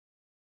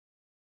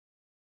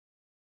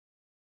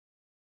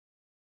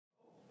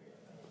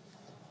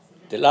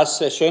The last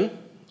session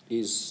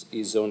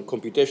is on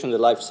computation and the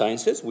life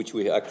sciences, which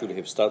we actually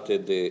have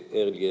started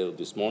earlier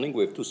this morning.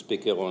 We have two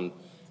speakers on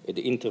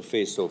the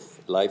interface of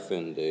life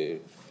and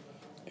this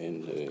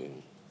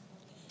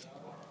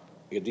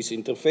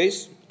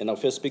interface. And our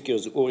first speaker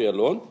is Uri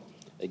Alon,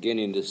 again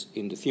in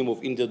the theme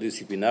of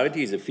interdisciplinarity.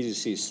 He's a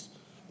physicist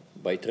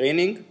by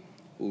training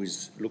who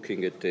is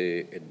looking at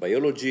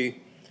biology.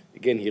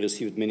 Again, he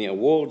received many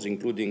awards,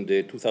 including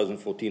the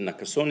 2014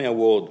 Nakasone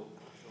Award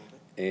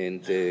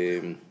and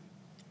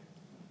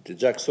the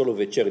Jack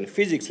Solovey Chair in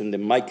Physics and the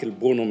Michael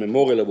Bruno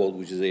Memorial Award,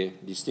 which is a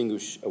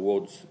distinguished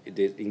award,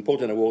 the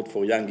important award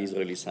for young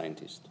Israeli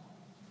scientists.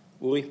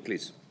 Uri,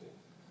 please.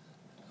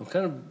 I'm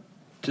kind of,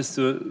 just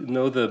to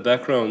know the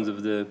backgrounds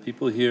of the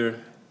people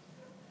here,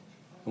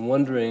 I'm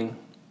wondering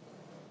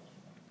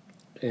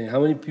how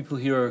many people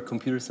here are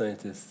computer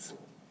scientists?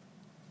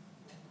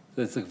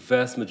 That's a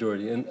vast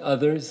majority. And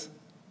others,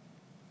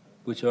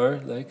 which are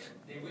like?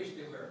 They wish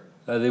they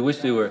were. They wish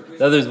they were.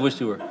 The others wish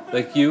they were.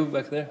 Like you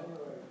back there?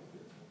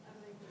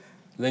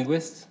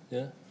 Linguists,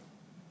 yeah.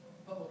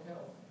 Public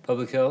health.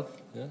 Public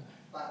health, yeah.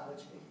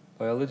 Biology.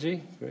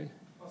 Biology, great.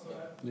 Also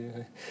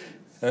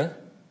Huh?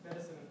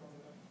 medicine and public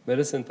health.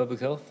 Medicine, public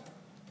health.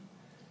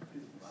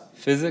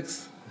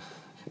 Physics.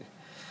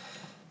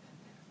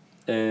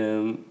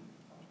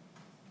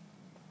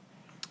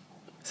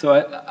 So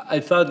I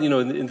thought,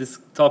 in this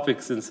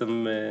topics and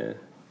some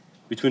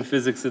between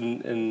physics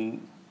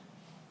and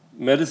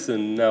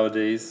medicine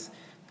nowadays,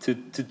 to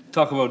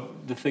talk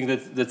about the thing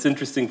that's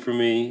interesting for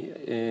me,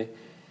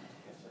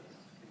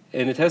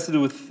 and it has to do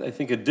with, I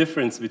think, a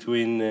difference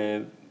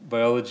between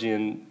biology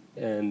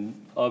and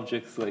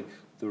objects like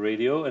the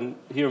radio. And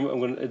here,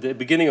 at the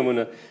beginning, I'm going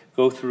to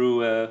go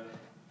through a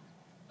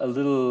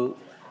little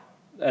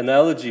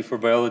analogy for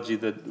biology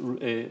that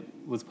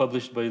was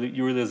published by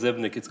Uri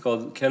Alon. It's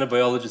called "Can a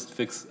Biologist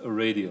Fix a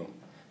Radio?"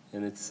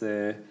 And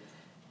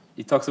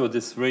he talks about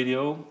this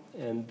radio,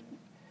 and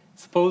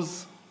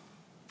suppose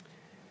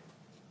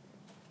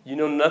you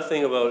know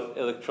nothing about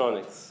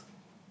electronics.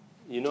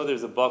 You know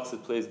there's a box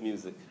that plays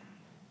music.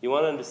 You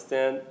want to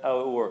understand how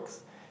it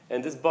works.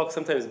 And this box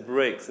sometimes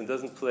breaks and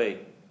doesn't play.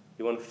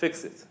 You want to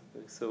fix it.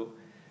 So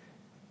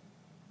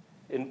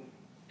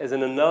as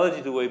an analogy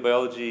to the way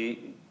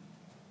biology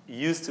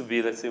used to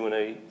be, let's say when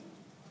I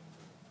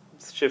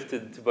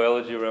shifted to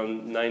biology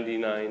around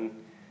 99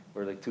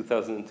 or like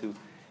 2002,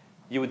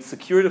 you would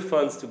secure the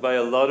funds to buy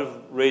a lot of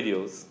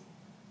radios,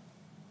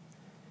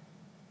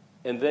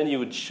 and then you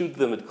would shoot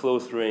them at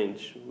close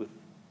range with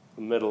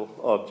a metal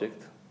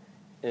object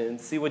and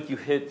see what you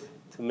hit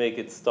to make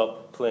it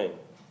stop playing.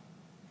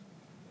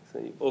 So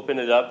you open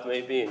it up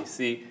maybe and you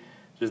see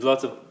there's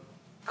lots of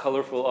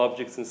colorful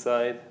objects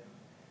inside,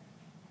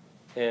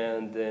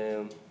 and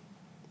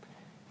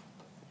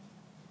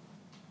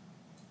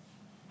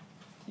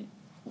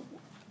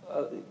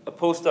a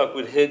postdoc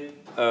would hit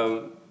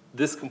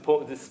this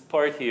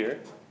part here,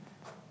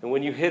 and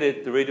when you hit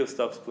it, the radio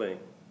stops playing.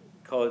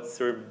 Call it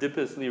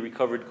serendipitously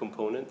recovered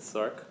component,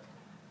 SARC,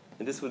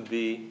 and this would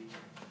be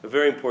a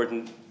very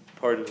important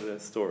part of the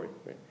story.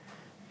 Right?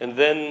 And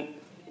then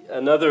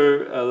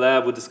another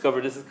lab would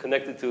discover this is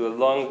connected to a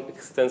long,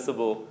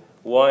 extensible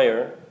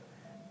wire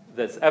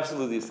that's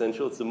absolutely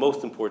essential. It's the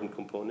most important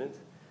component,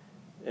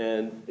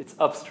 and it's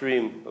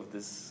upstream of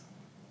this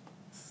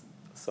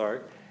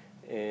SARC.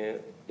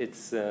 And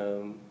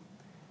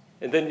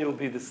and then it'll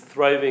be this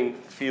thriving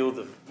field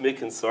of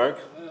MIC and SARC.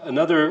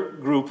 Another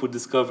group would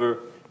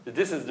discover that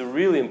this is the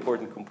really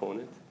important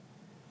component,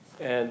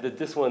 and that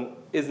this one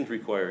isn't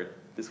required.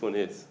 This one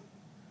is.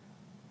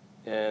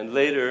 And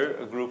later,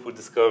 a group would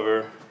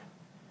discover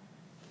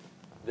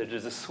that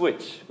there's a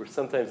switch where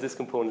sometimes this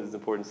component is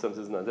important, sometimes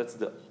it's not. That's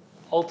the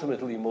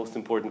ultimately most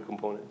important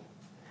component.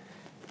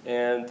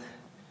 And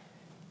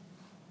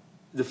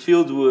the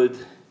field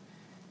would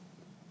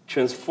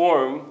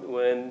transform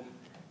when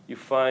you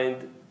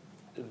find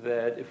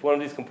that if one of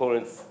these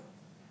components,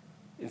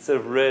 instead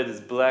of red,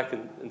 is black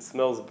and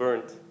smells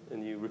burnt,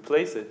 and you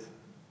replace it,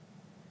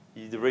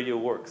 the radio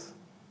works.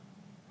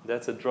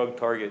 That's a drug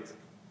target.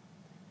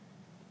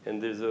 And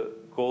there's a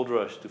gold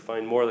rush to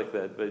find more like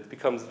that, but it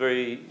becomes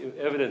very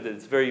evident that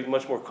it's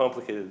much more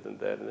complicated than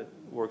that, and it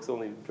works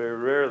only very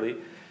rarely.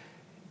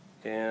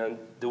 And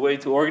the way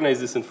to organize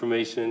this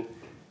information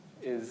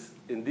is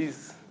in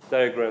these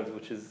diagrams,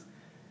 which is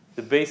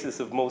the basis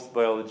of most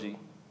biology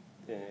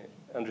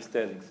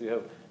understanding. So you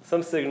have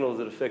some signals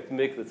that affect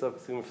MIC that's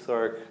upstream of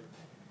SARC,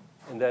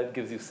 and that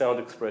gives you sound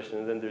expression,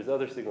 and then there's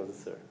other signals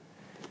that SARC.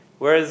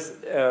 Whereas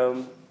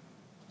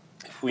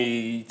if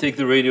we take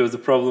the radio as a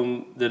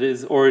problem that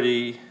is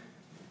already,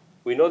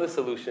 we know the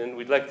solution,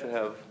 we'd like to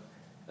have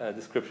a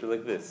description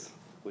like this,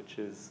 which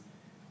is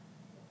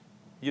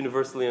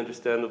universally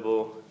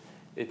understandable.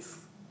 It's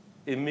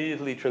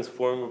immediately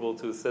transformable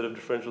to a set of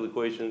differential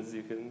equations.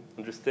 You can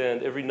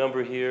understand every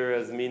number here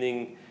as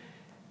meaning,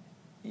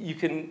 you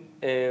can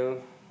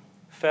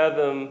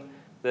fathom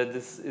that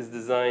this is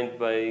designed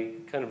by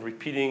kind of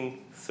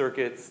repeating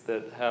circuits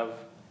that have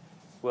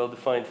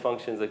well-defined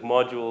functions like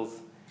modules,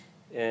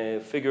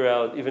 figure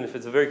out, even if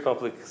it's a very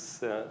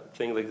complex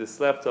thing like this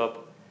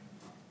laptop,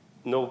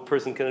 no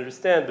person can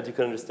understand, but you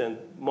can understand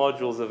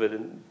modules of it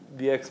and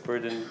be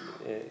expert. And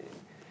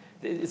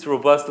it's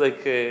robust,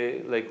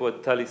 like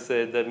what Tali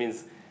said. That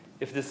means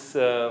if this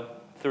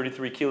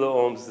 33 kilo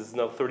ohms is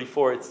now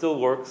 34, it still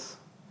works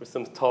with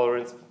some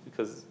tolerance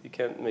because you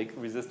can't make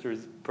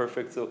resistors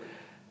perfect. So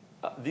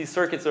these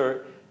circuits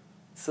are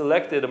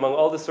selected among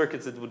all the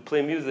circuits that would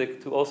play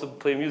music to also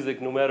play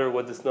music no matter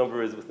what this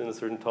number is within a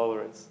certain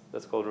tolerance.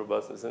 That's called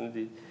robustness. And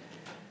indeed,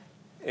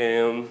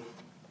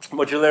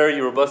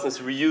 modularity, robustness,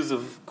 reuse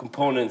of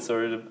components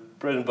are the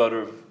bread and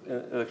butter of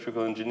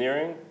electrical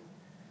engineering.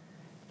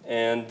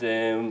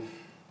 And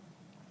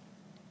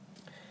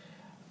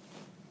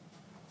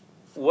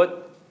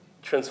what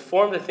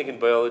transformed, I think, in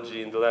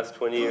biology in the last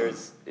 20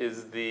 years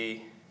is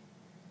the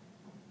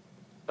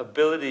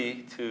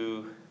ability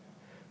to,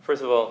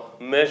 first of all,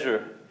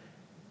 measure,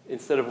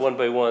 instead of one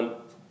by one,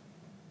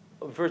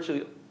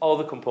 virtually all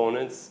the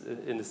components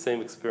in the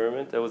same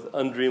experiment. That was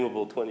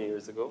undreamable 20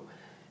 years ago.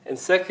 And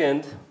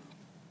second,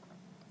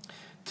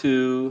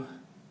 to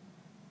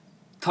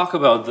talk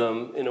about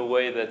them in a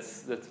way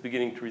that's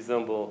beginning to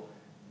resemble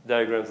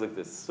diagrams like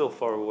this. Still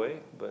far away,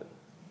 but...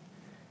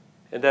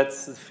 And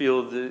that's the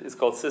field, it's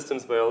called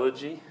systems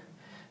biology.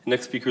 The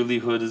next speaker, Lee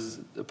Hood, is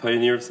a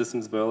pioneer of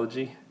systems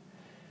biology.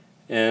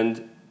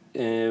 And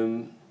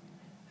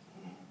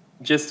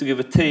just to give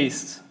a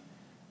taste,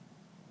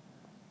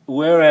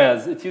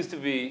 whereas it used to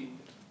be,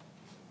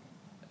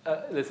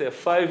 let's say, a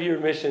 5-year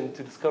mission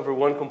to discover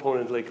one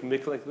component like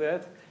MIC like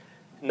that,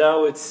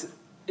 now it's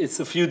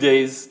a few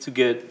days to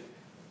get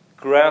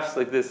graphs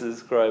like this to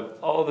describe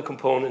all the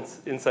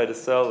components inside a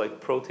cell, like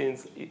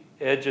proteins,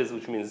 edges,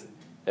 which means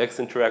X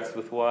interacts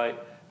with Y,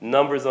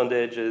 numbers on the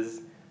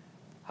edges,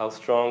 how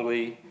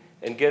strongly,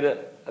 and get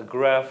a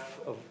graph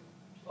of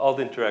all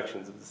the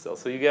interactions of the cell.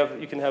 So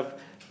you can have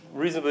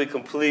reasonably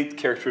complete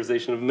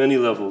characterization of many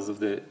levels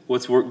of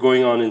what's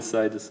going on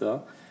inside the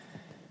cell.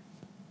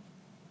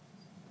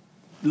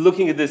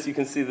 Looking at this, you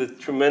can see the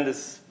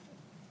tremendous,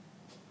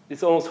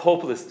 it's almost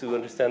hopeless to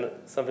understand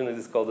something like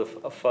this called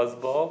a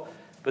fuzzball,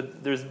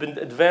 but there's been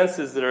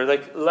advances that are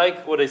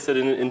like what I said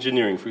in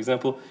engineering. For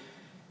example,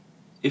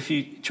 if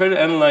you try to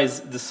analyze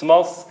the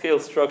small scale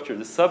structure,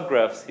 the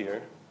subgraphs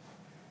here,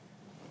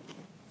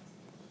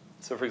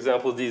 so for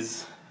example,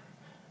 these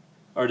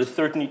are the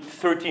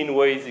 13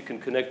 ways you can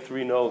connect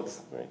 3 nodes,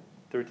 right?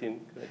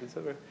 13 connected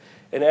subgraphs.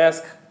 And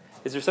ask,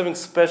 is there something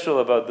special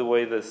about the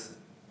way this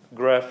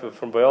graph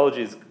from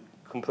biology is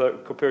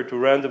compared to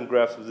random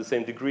graphs of the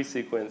same degree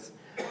sequence?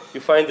 You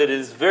find that it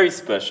is very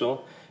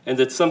special, and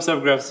that some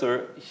subgraphs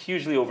are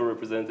hugely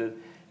overrepresented.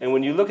 And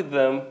when you look at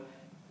them,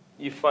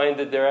 you find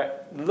that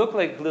they look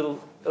like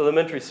little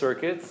elementary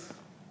circuits.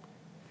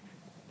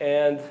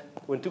 And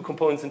when 2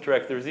 components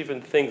interact, there's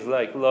even things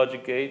like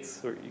logic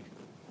gates,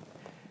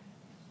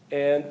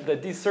 and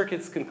that these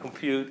circuits can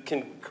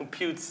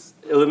compute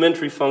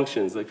elementary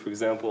functions, like, for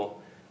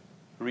example,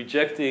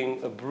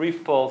 rejecting a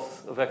brief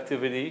pulse of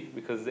activity,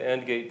 because the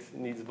AND gate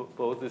needs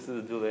both. This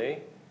is a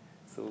delay.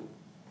 So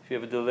if you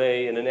have a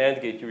delay and an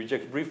AND gate, you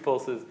reject brief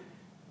pulses,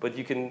 but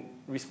you can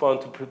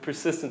respond to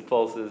persistent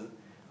pulses.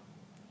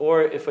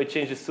 Or if I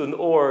change this to an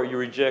OR, you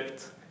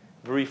reject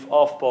brief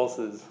off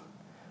pulses.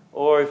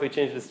 Or if I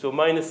change this to a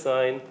minus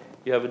sign,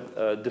 you have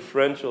a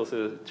differential,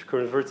 so it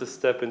converts a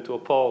step into a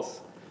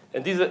pulse.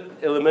 And these are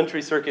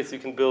elementary circuits you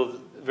can build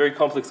very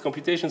complex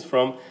computations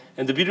from.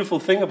 And the beautiful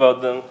thing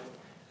about them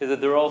is that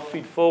they're all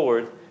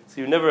feed-forward,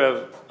 so you never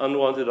have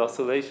unwanted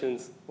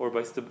oscillations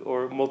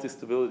or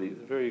multi-stability.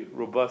 They're very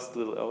robust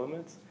little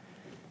elements.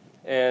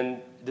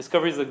 And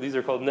discoveries like these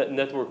are called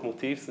network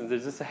motifs, and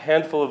there's just a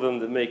handful of them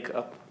that make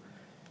up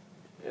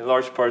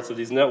large parts of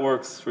these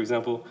networks. For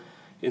example,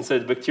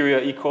 inside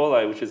bacteria E.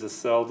 coli, which is a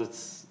cell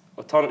that's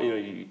autonomous,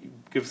 you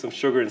give some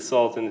sugar and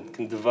salt and it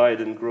can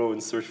divide and grow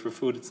and search for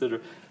food, etc.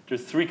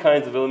 There's 3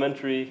 kinds of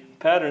elementary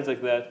patterns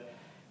like that,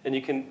 and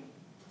you can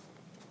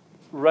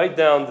write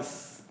down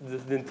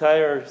the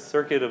entire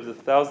circuit of the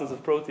thousands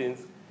of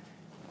proteins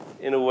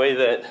in a way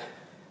that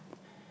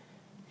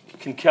you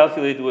can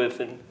calculate with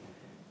and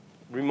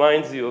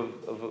reminds you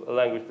of a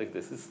language like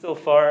this. It's still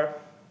far,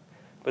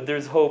 but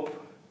there's hope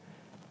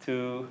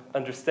to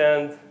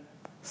understand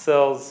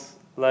cells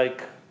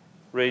like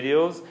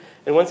radios.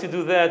 And once you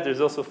do that,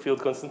 there's also a field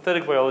called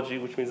synthetic biology,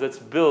 which means let's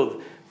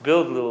build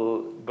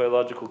little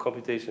biological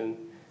computation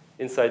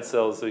inside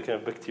cells, so you can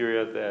have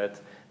bacteria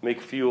that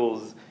make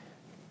fuels,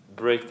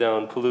 break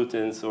down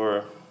pollutants,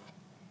 or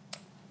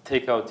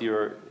take out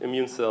your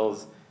immune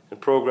cells and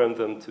program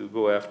them to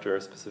go after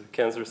specific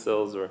cancer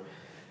cells.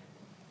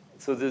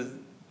 So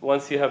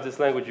once you have this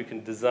language, you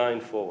can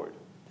design forward.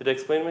 Did I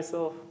explain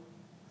myself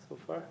so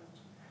far?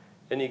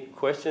 Any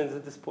questions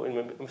at this point?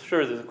 I'm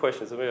sure there's a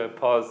question, so maybe I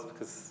pause,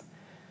 because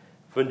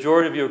the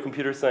majority of you are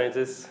computer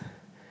scientists.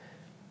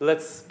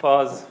 Let's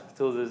pause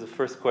until there's a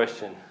first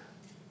question.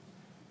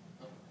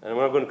 And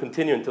we're not going to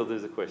continue until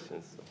there's a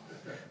question. So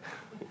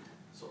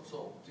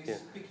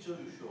this picture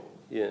you showed,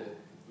 yeah.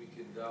 we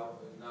can now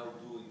do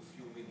in a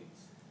few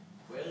minutes.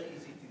 Where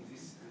is it in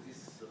this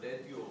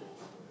radio?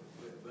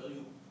 Where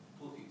you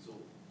put it? So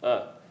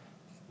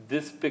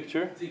this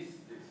picture. This,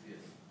 yes.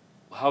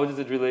 How does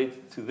it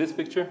relate to this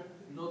picture?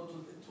 Not to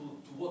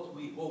what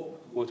we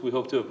hope. What we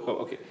hope to.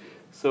 Oh, okay.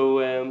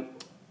 So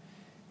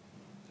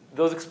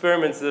those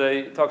experiments that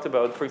I talked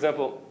about, for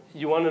example,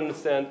 you want to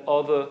understand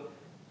all the.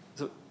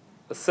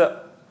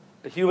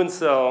 A human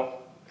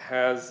cell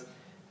has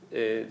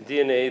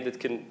DNA that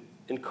can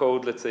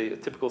encode, let's say, a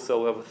typical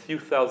cell will have a few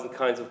thousand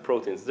kinds of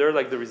proteins. They're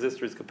like the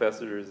resistors,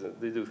 capacitors,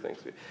 they do things.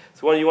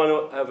 So when you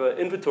want to have an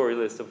inventory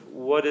list of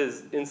what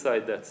is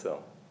inside that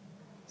cell.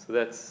 So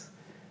that's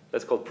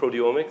called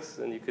proteomics,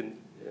 and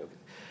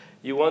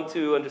you want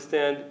to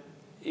understand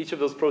each of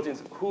those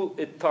proteins, who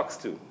it talks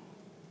to.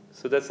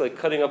 So that's like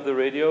cutting up the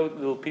radio,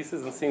 little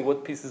pieces, and seeing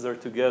what pieces are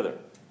together.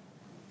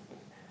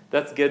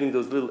 That's getting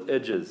those little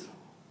edges,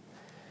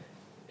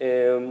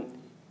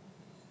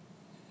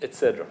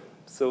 etc.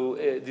 So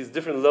these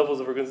different levels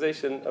of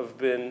organization have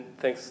been,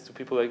 thanks to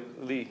people like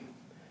Lee,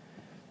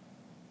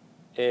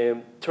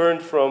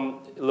 turned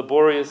from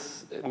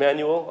laborious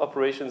manual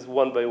operations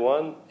one by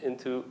one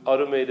into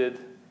automated,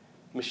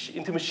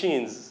 into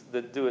machines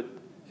that do it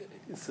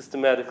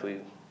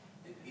systematically.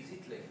 Is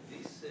it like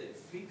this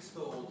fixed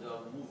or they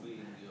are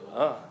moving?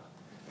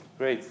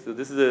 Great. So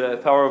this is the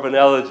power of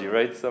analogy,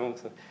 right? So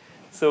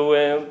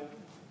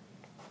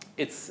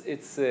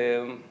it's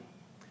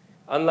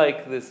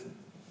unlike this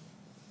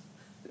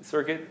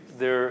circuit,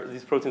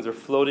 these proteins are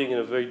floating in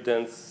a very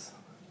dense,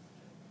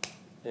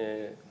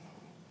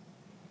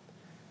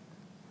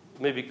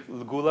 maybe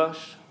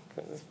goulash,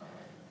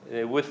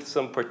 with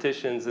some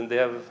partitions, and they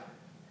have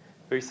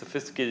very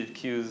sophisticated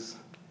cues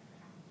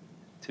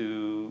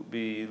to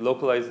be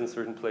localized in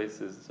certain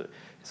places.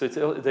 So it's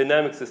a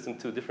dynamic system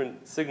too.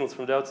 Different signals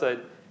from the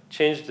outside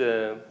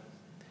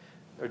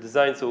are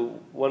designed so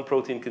one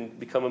protein can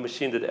become a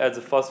machine that adds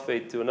a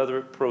phosphate to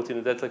another protein,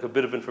 and that's like a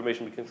bit of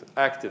information becomes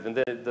active, and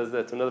then it does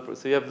that to another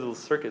protein. So you have little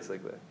circuits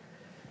like that.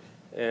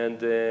 And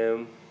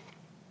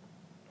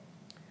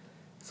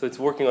so it's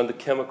working on the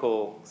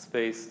chemical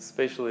space,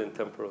 spatially and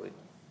temporally.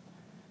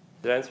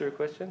 Did I answer your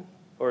question?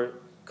 Or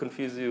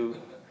confuse you?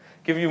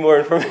 Give you more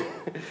information?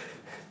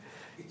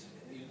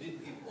 You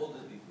did give all the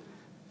details.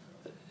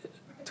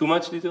 Too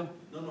much detail?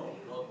 No,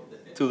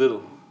 not too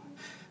little.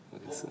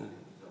 Okay, so,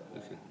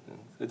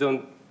 I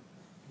don't.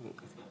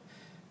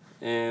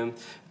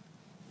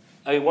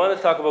 I want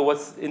to talk about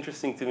what's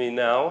interesting to me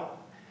now,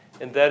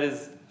 and that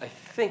is, I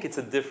think it's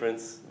a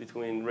difference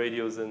between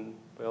radios and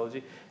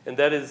biology, and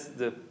that is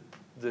the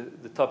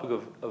topic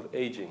of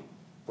aging.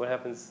 What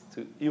happens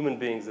to human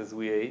beings as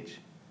we age?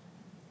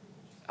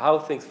 How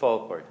things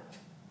fall apart.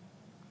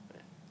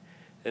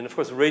 And of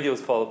course, radios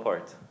fall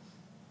apart.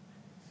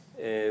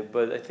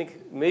 But I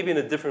think maybe in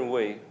a different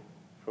way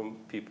from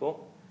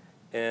people.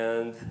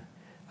 And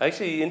I'm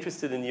actually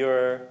interested in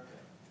your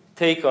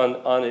take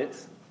on it.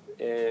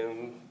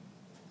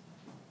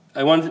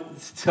 I wanted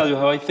to tell you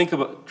how I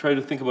try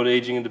to think about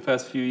aging in the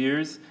past few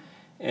years,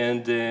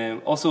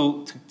 and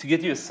also to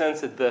get you a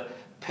sense at the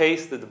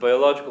pace that the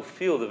biological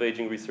field of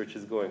aging research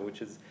is going,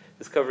 which is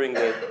discovering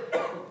that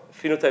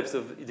phenotypes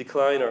of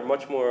decline are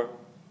much more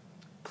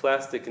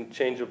plastic and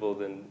changeable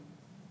than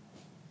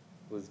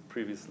was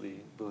previously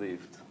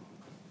believed.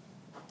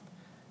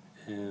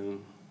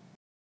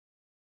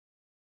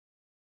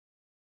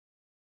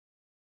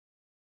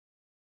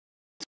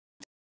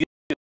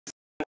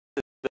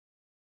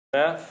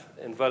 Math,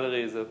 and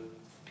Valerie is a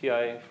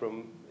PI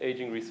from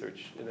aging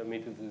research, and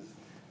Amit is his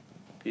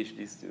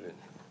PhD student.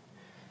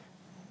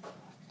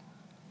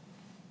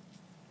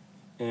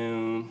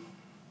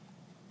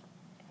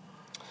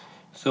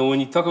 So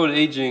when you talk about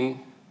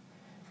aging,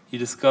 you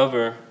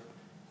discover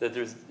that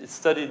it's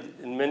studied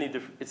in many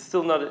different, it's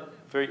still not a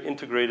very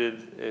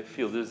integrated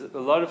field. There's a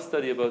lot of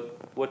study about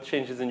what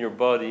changes in your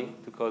body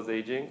to cause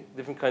aging,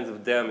 different kinds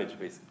of damage,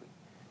 basically.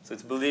 So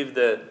it's believed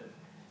that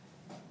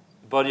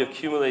the body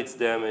accumulates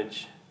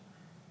damage,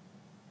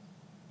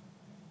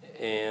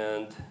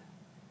 and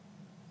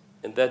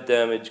that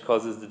damage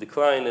causes the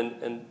decline.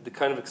 And the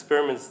kind of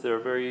experiments that are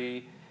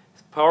very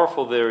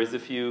powerful there is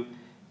if you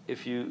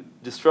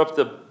disrupt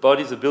the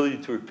body's ability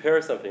to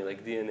repair something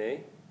like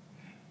DNA,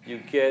 you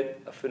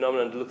get a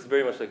phenomenon that looks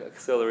very much like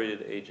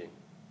accelerated aging.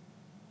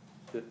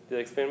 Did I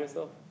explain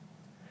myself?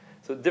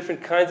 So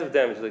different kinds of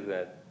damage like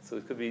that. So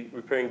it could be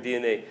repairing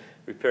DNA,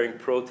 repairing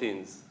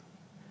proteins.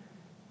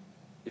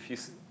 If you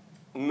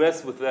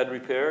mess with that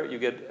repair, you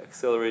get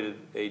accelerated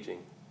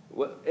aging.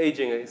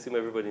 Aging, I assume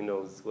everybody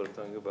knows what I'm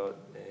talking about.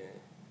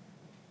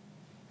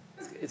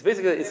 It's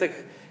basically,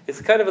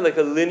 it's kind of like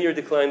a linear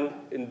decline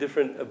in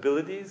different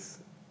abilities,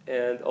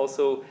 and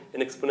also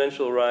an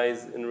exponential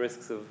rise in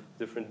risks of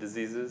different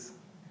diseases.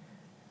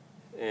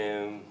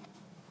 When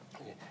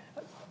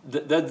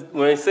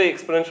I say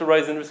exponential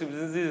rise in risk of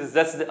diseases,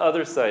 that's the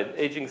other side.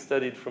 Aging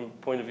studied from the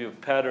point of view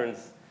of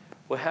patterns.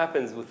 What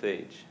happens with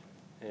age?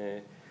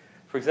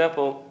 For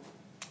example,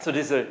 so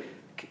these are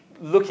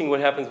looking what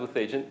happens with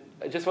age. And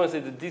I just want to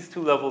say that these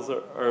two levels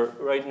are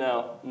right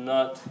now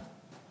not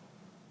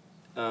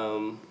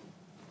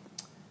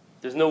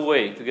there's no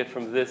way to get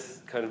from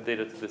this kind of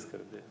data to this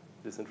kind of data,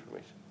 this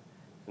information.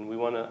 And we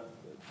want to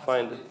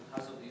find...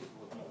 Hazard is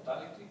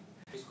mortality?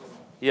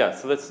 Yeah,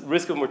 so that's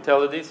risk of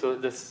mortality. So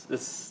the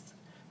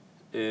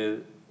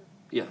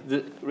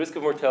risk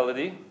of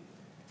mortality.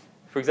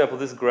 For example,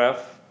 this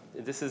graph,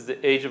 this is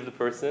the age of the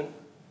person,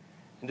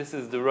 and this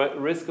is the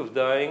risk of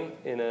dying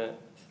in a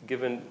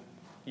given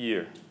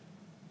year.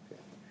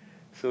 Okay.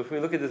 So if we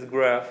look at this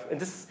graph, and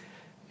this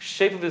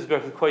shape of this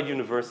graph is quite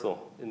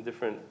universal in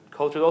different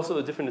cultures, also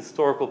at different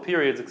historical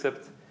periods,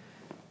 except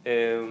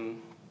the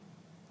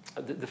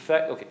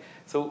fact, okay,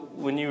 so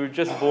when you were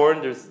just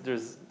born,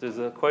 there's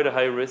quite a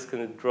high risk,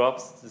 and it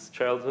drops this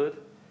childhood.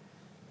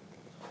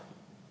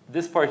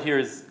 This part here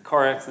is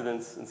car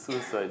accidents and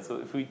suicide. So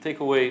if we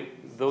take away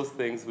those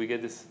things, we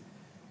get this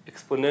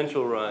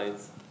exponential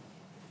rise,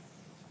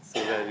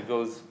 so that it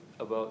goes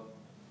about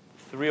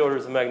 3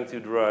 orders of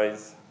magnitude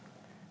rise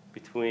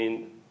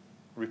between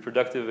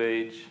reproductive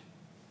age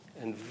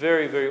and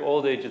very, very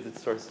old age as it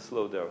starts to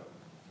slow down.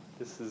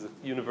 This is a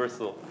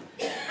universal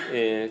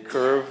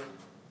curve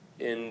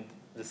in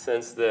the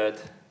sense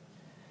that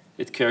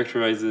it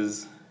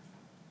characterizes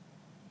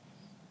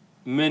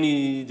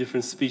many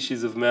different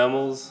species of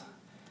mammals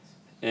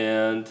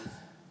and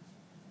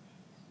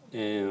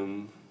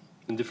in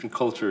different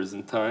cultures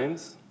and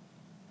times,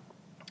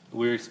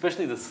 where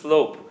especially the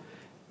slope,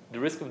 the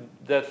risk of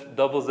death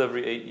doubles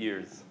every 8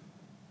 years,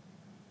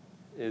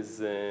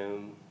 is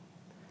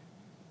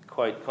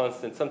quite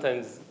constant.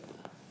 Sometimes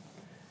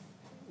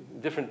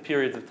different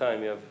periods of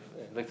time you have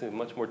like say,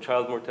 much more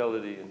child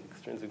mortality and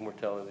extrinsic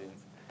mortality.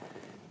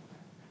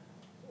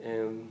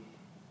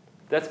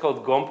 That's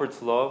called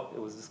Gompert's law. It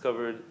was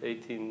discovered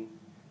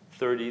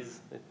 1830s,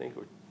 I think,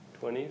 or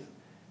 20s.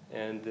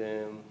 And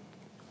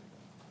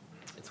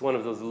it's one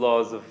of those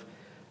laws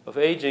of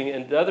aging.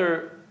 And the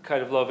other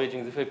kind of law of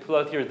aging is if I pull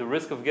out here the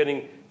risk of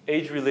getting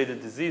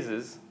age-related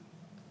diseases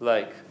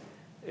like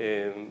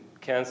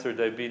cancer,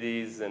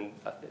 diabetes, and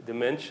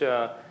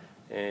dementia,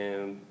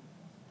 and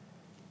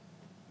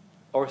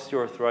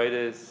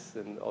osteoarthritis,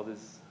 and all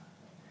this.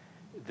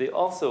 They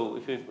also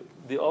have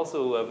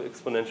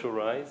exponential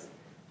rise.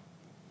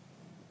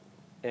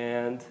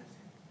 And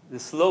the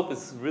slope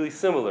is really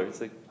similar.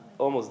 It's like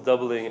almost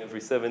doubling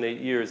every 7, 8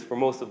 years for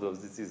most of those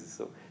diseases.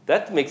 So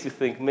that makes you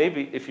think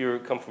maybe if you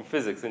come from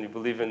physics and you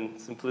believe in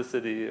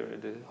simplicity or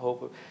the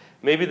hope of,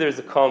 maybe there's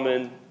a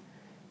common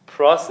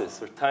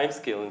process or time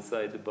scale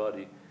inside the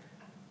body,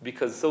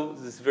 because so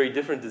these very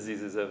different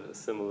diseases have a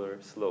similar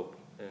slope.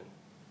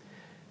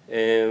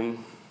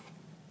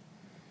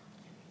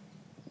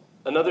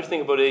 Another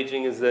thing about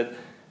aging is that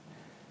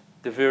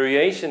the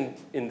variation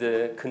in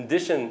the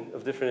condition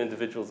of different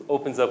individuals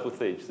opens up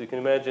with age. So you can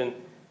imagine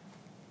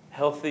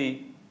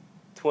healthy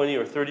 20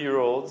 or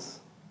 30-year-olds,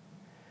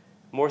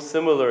 more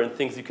similar in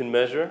things you can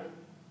measure,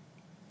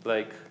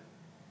 like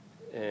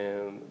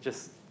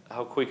just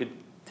how quick it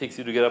takes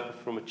you to get up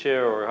from a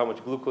chair or how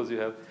much glucose you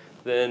have,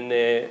 than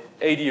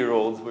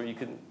 80-year-olds where you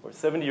can, or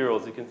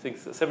 70-year-olds, you can think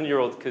a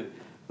 70-year-old could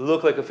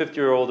look like a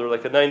 50-year-old or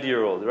like a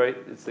 90-year-old, right?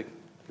 It's like,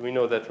 we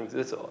know that from,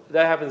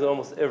 that happens in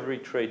almost every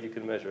trait you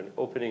can measure, an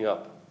opening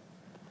up.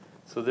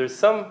 So there's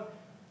some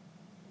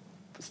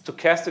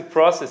stochastic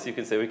process, you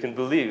can say, we can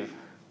believe,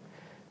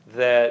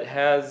 that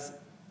has,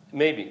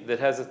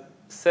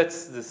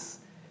 sets this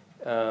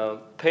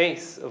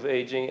pace of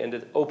aging and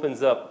it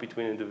opens up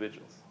between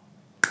individuals.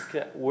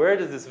 Okay, where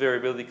does this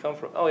variability come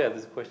from? Oh yeah,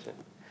 there's a question.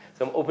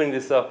 So I'm opening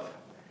this up.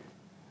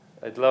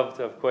 I'd love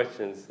to have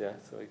questions, yeah.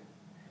 So it's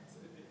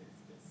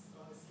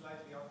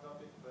slightly off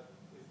topic, but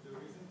is the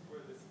reason for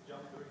this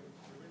jump during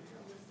puberty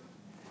understood?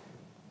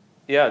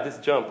 Yeah, this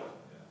jump.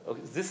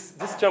 Okay,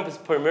 this jump is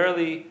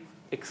primarily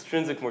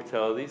extrinsic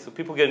mortality, so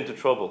people get into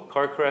trouble.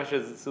 Car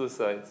crashes,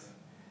 suicides.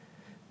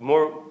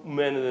 More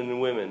men than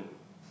women.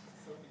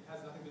 So it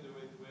has nothing to do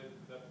with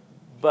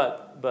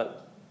that?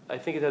 But I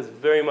think it has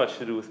very much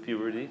to do with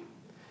puberty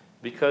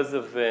because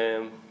of,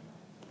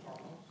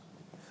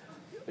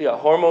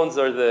 hormones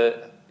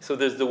are so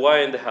there's the why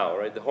and the how,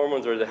 right? The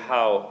hormones are the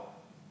how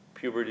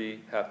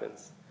puberty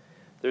happens.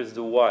 There's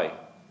the why.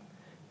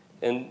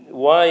 And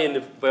why in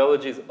the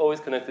biology is always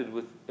connected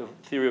with a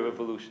theory of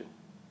evolution.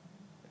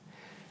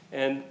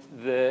 And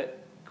the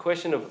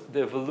question of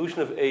the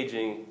evolution of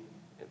aging,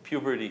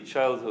 puberty,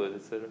 childhood,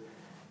 etc.,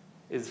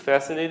 is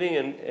fascinating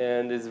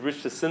and is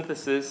rich to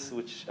synthesis,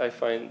 which I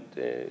find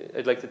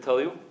I'd like to tell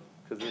you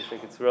because I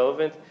think it's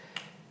relevant.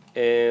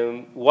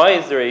 Why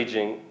is there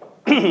aging?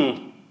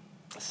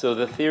 So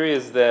the theory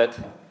is that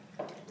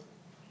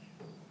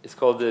it's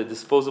called the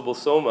disposable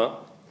soma.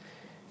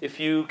 If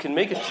you can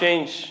make a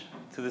change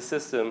to the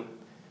system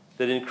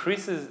that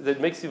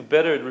makes you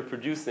better at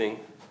reproducing,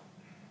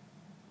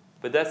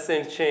 but that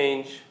same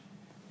change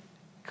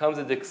comes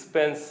at the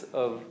expense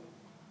of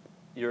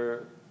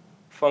your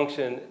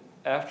function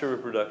after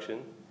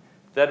reproduction,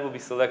 that will be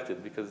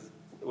selected, because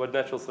what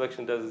natural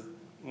selection does is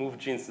move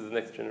genes to the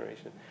next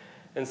generation.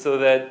 And so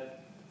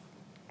that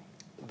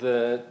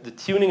the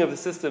tuning of the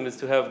system is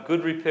to have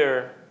good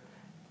repair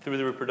through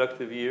the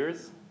reproductive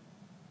years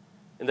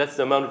and that's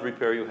the amount of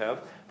repair you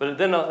have. But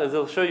then, as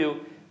I'll show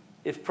you,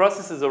 if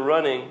processes are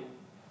running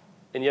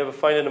and you have a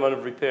finite amount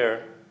of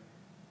repair,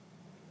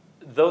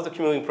 those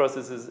accumulating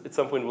processes at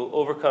some point will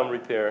overcome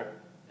repair,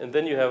 and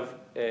then you have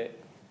a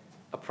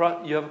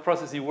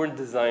process you weren't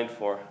designed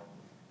for.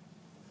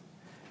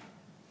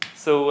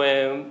 So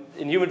in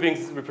human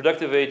beings'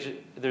 reproductive age,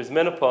 there's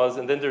menopause,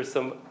 and then there's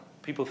some,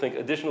 people think,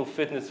 additional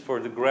fitness for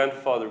the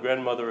grandfather,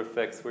 grandmother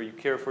effects, where you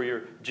care for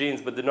your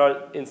genes, but they're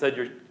not inside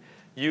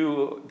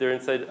they're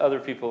inside other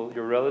people,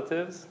 your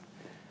relatives.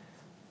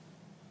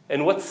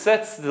 And what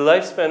sets the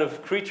lifespan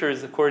of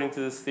creatures, according to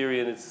this theory,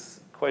 and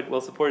it's quite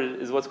well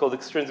supported, is what's called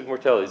extrinsic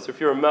mortality. So if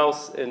you're a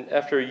mouse and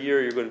after a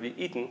year you're going to be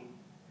eaten,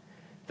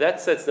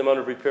 that sets the amount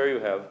of repair you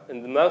have.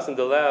 And the mouse in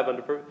the lab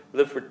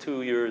live for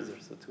 2 years or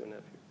so, 2.5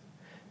 years.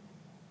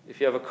 If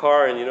you have a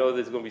car and you know that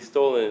it's going to be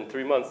stolen in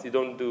 3 months, you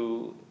don't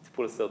do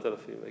pull a cell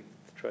telephone, like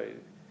to try to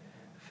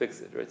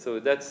fix it, right? So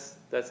that's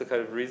the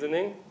kind of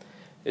reasoning.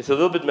 It's a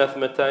little bit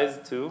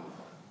mathematized too.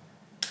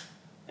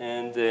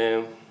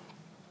 And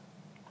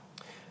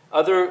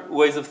other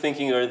ways of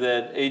thinking are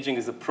that aging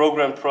is a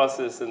programmed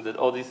process and that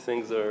all these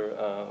things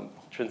are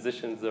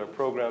transitions are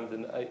programmed.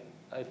 And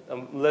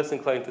I'm less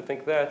inclined to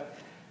think that.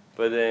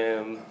 But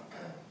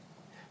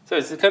so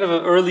it's kind of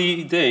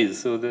early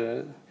days, so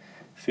the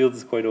field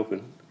is quite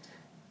open.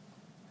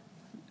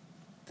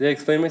 Did I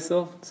explain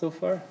myself so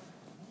far?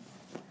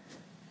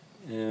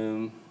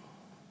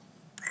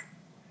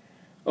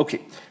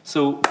 Okay,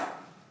 so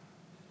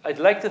I'd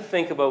like to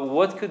think about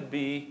what could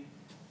be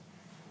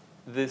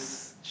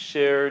this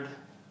shared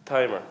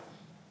timer.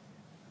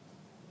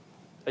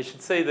 I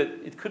should say that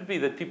it could be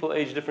that people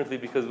age differently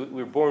because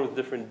we're born with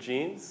different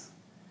genes.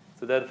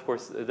 So that, of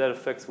course, that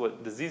affects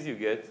what disease you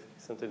get.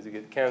 Sometimes you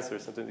get cancer,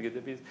 sometimes you get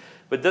diabetes.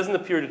 But it doesn't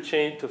appear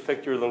to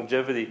affect your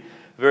longevity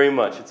very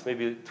much. It's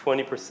maybe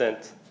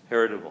 20%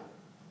 heritable.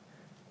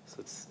 So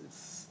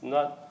it's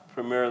not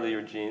primarily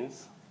your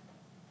genes.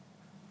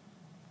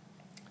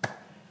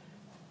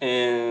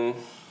 And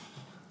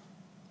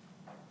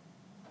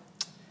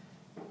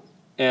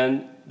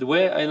the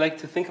way I like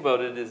to think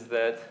about it is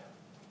that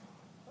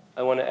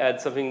I want to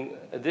add something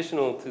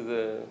additional to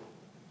the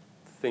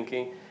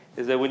thinking,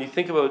 is that when you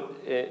think about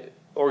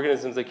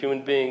organisms like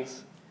human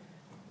beings,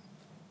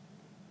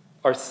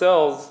 our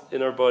cells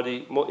in our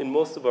body, in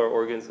most of our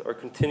organs, are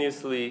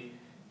continuously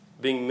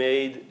being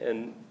made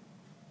and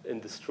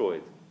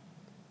destroyed.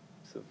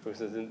 So, for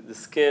instance, in the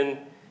skin,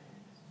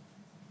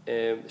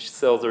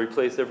 cells are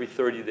replaced every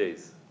 30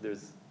 days.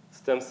 There's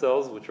stem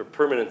cells, which are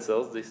permanent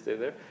cells. They stay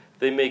there.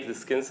 They make the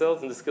skin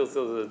cells, and the skin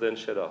cells are then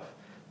shed off.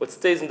 What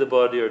stays in the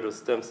body are those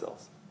stem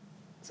cells.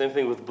 Same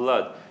thing with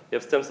blood. You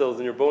have stem cells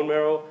in your bone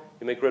marrow.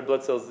 You make red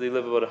blood cells. They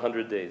live about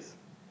 100 days.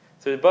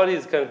 So the body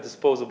is kind of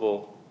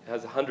disposable. It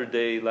has a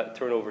 100-day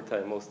turnover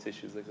time, most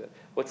tissues like that.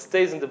 What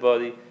stays in the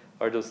body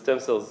are those stem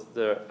cells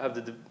that have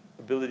the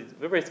ability to,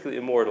 they're basically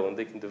immortal, and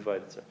they can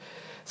divide.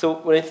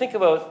 So when I think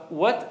about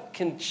what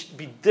can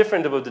be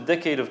different about the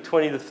decade of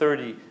 20 to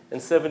 30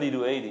 and 70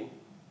 to 80,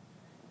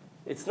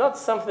 it's not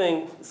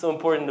something so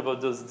important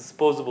about those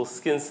disposable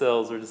skin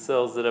cells or the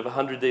cells that have a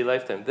 100-day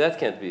lifetime. That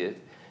can't be it.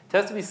 It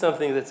has to be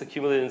something that's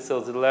accumulated in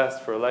cells that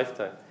last for a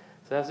lifetime.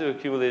 So it has to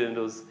accumulate in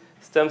those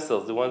stem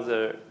cells, the ones that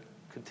are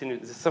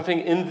continuous. There's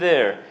something in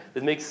there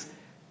that makes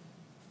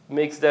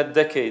that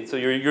decade. So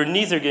your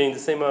knees are getting the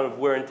same amount of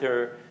wear and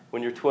tear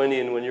when you're 20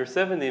 and when you're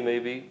 70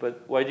 maybe,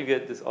 but why do you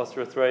get this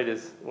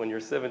osteoarthritis when you're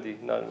 70,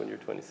 not when you're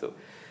 20? So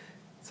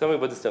something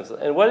about the stem cell.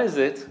 And what is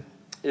it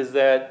is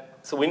that,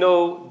 so we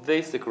know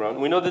they stick around.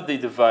 We know that they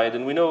divide,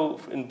 and we know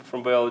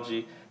from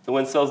biology that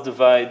when cells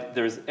divide,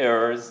 there's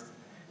errors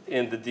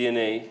in the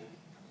DNA.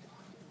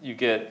 You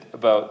get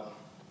about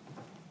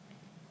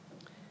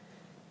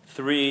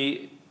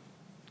 3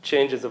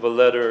 changes of a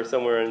letter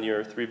somewhere in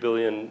your 3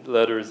 billion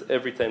letters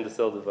every time the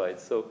cell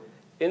divides. So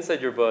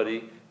inside your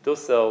body,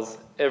 those cells,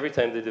 every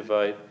time they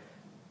divide,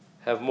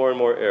 have more and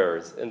more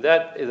errors. And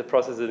that is a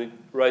process that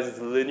rises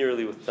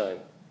linearly with time.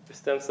 Your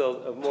stem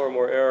cells have more and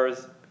more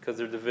errors because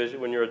they're division.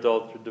 When you're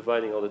adult, you're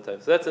dividing all the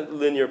time. So that's a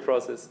linear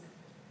process.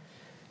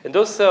 And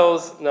those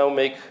cells now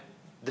make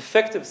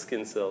defective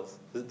skin cells,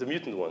 the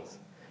mutant ones,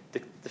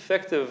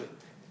 defective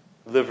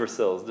liver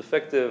cells,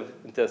 defective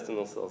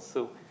intestinal cells.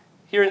 So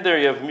here and there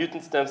you have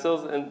mutant stem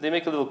cells, and they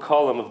make a little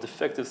column of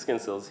defective skin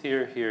cells.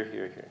 Here, here,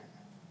 here, here.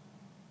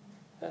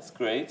 That's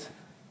great.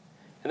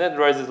 And that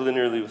rises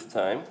linearly with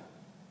time.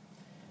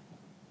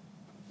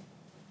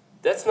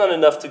 That's not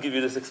enough to give you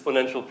this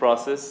exponential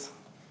process.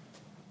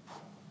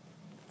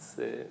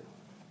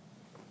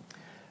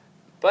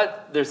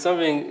 But there's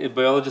something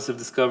biologists have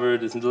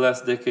discovered is in the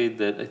last decade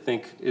that I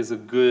think is a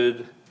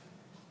good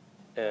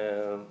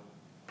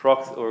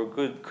proxy, or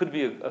could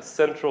be a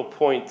central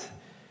point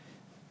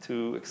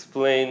to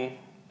explain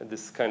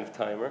this kind of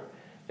timer.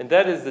 And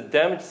that is that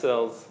damaged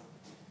cells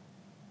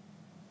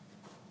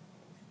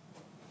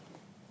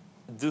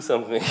do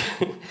something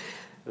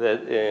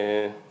that's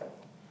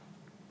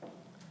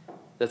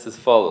as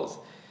follows.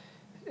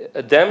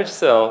 A damaged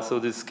cell, so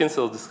the skin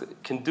cell,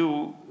 can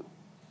do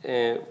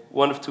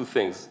one of 2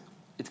 things.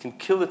 it can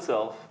kill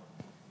itself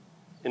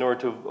in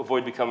order to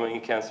avoid becoming a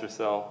cancer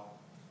cell.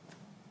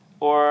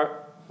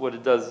 Or what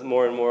it does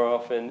more and more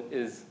often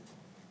is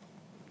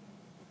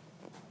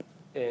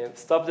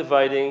stop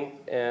dividing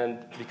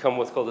and become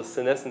what's called a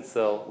senescent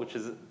cell, which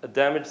is a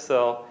damaged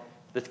cell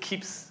that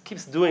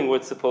keeps doing what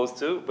it's supposed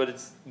to, but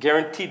it's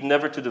guaranteed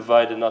never to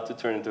divide and not to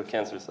turn into a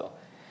cancer cell.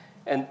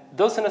 And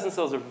those senescent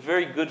cells are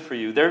very good for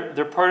you.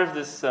 They're part of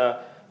this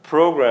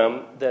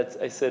program that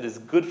I said is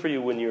good for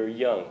you when you're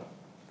young.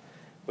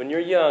 When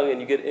you're young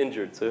and you get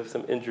injured, so you have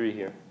some injury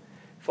here,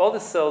 if all the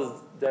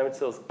cells, damaged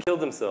cells, killed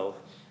themselves,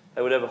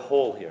 I would have a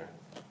hole here.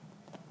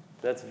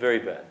 That's very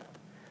bad.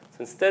 So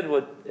instead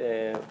what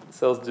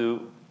cells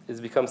do is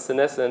become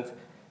senescent.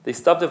 They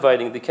stop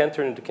dividing. They can't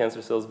turn into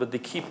cancer cells, but they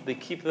keep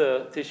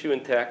the tissue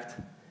intact.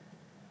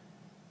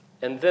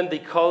 And then they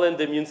call in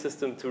the immune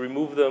system to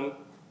remove them,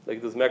 like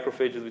those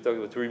macrophages we talked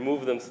about, to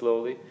remove them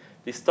slowly.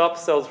 They stop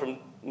cells from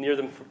near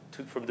them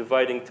from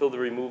dividing till they're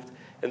removed.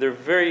 And they're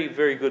very,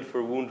 very good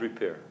for wound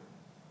repair.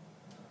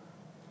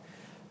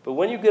 But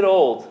when you get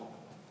old,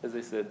 as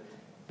I said,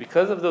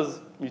 because of those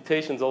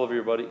mutations all over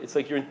your body, it's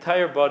like your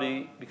entire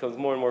body becomes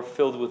more and more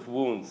filled with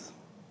wounds,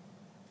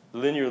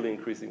 linearly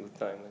increasing with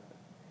time. Like that.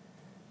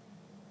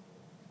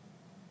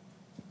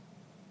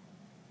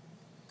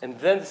 And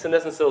then the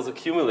senescent cells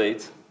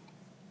accumulate.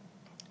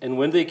 And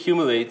when they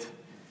accumulate,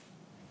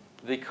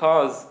 they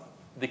call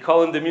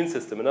in the immune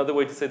system. Another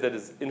way to say that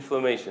is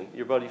inflammation.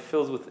 Your body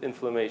fills with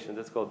inflammation.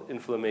 That's called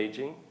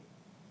inflammaging,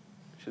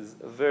 which is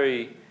a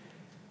very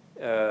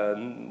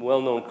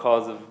well-known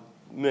cause of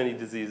many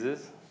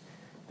diseases.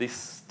 They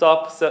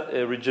stop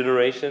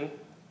regeneration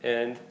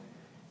and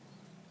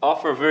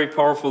offer a very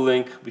powerful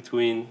link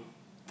between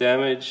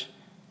damage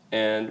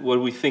and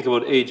what we think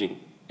about aging.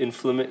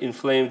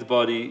 Inflamed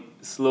body,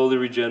 slowly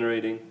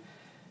regenerating.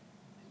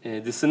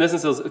 The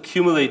senescent cells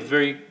accumulate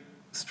very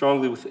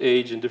strongly with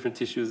age in different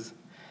tissues.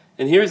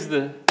 And here's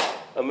the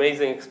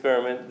amazing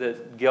experiment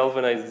that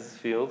galvanizes this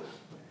field.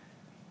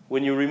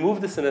 When you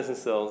remove the senescent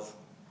cells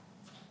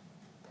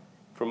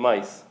from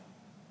mice,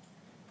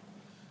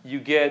 you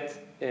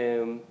get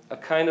a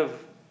kind of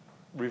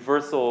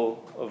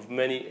reversal of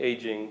many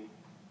aging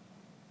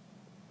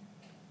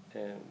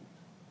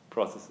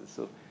processes.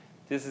 So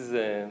this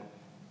is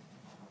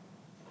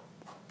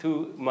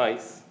two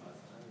mice.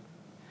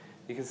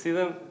 You can see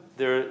them.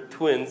 They're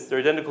twins. They're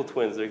identical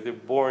twins. They're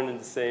born in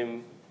the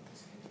same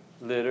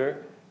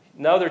litter.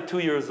 Now they're 2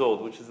 years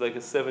old, which is like a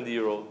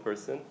 70-year-old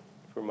person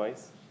for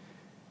mice.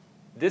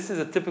 This is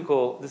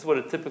what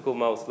a typical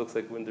mouse looks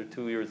like when they're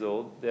 2 years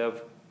old. They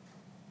have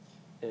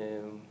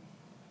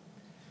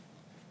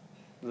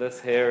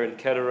less hair and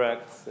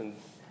cataracts, and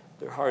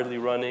they're hardly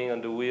running on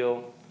the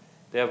wheel.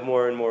 They have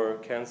more and more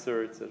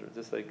cancer, etc.,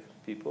 just like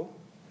people.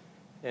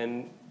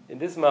 And in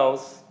this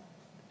mouse,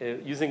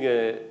 using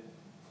this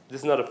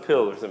is not a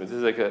pill or something. This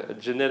is like a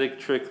genetic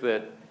trick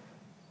that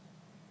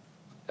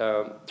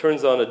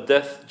turns on a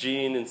death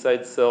gene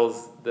inside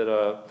cells that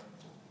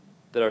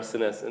are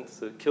senescent.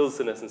 So it kills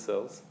senescent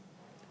cells,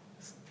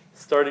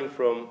 starting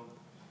from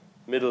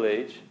middle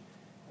age.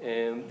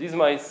 And these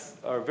mice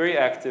are very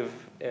active,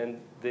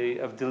 and they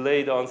have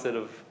delayed onset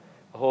of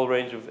a whole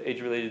range of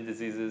age-related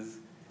diseases,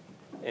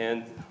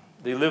 and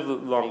they live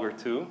longer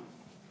too.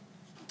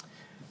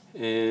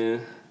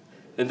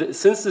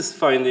 Since this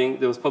finding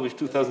that was published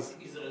 2000.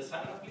 Is there a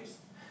sign of this?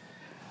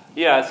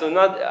 Yeah, so I'm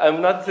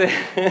not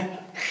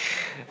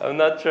I'm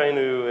not trying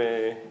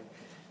to.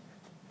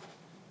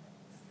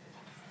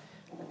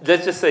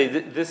 Let's just say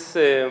this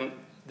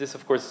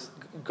of course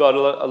got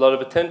a lot of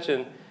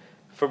attention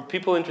from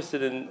people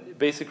interested in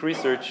basic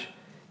research.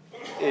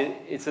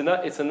 It's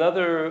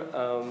another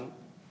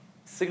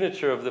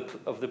signature of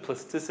the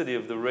plasticity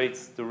of the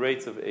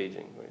rates of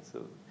aging. Right?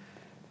 So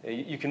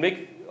you can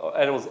make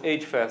animals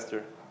age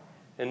faster,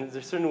 and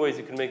there's certain ways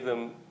you can make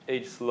them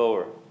age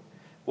slower.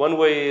 One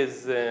way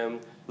is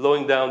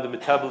slowing down the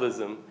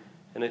metabolism,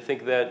 and I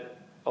think that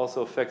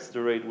also affects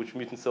the rate which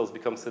mutant cells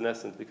become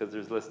senescent because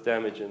there's less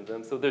damage in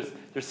them. So there's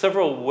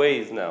several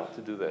ways now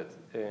to do that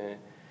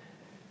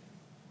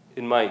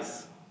in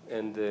mice.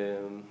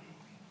 And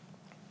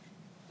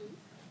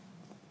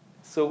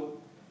so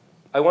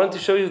I wanted to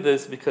show you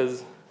this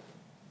because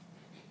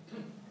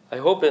I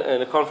hope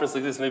in a conference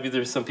like this, maybe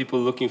there's some people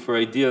looking for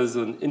ideas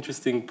on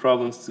interesting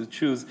problems to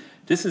choose.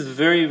 This is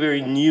very,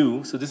 very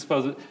new. So this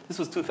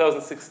was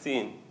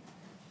 2016.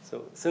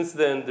 So since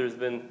then, there's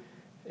been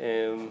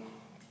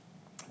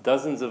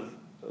dozens of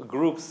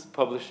groups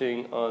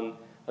publishing on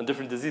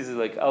different diseases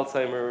like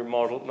Alzheimer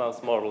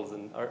mouse models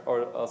and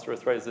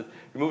osteoarthritis. That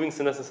removing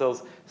senescent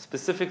cells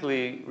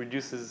specifically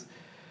reduces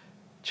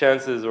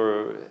chances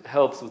or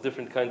helps with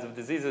different kinds of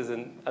diseases,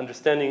 and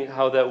understanding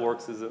how that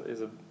works is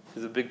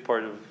a big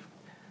part of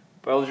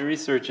biology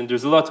research. And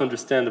there's a lot to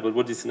understand about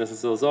what these senescent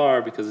cells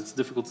are because it's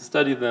difficult to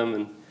study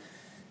them.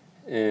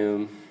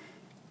 And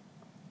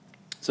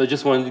so I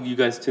just wanted you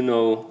guys to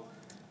know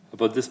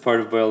about this part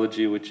of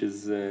biology, which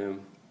is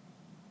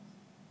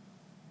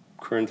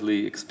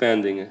currently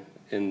expanding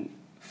and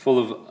full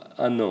of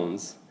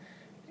unknowns.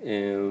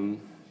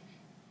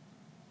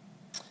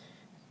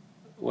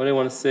 what I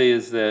want to say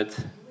is that,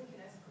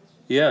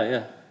 yeah,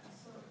 yeah.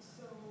 So it's, is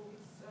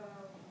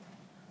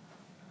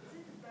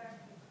it the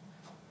fact that,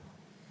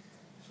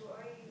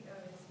 in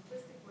a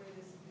simplistic way,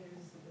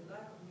 there's the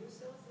lack of new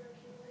cells that are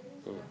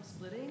accumulating,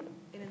 splitting,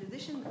 and in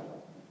addition,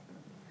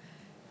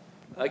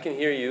 I can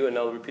hear you, and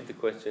I'll repeat the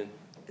question.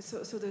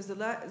 so there's the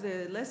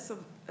less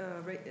of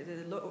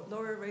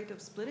lower rate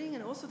of splitting,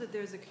 and also that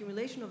there's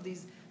accumulation of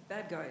these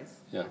bad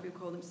guys. Yeah. What do you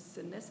call them?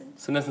 Senescent.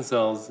 Senescent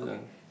cells. Okay.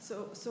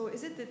 So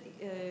is it that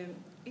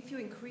if you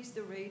increase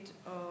the rate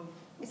of,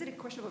 is it a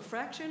question of a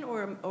fraction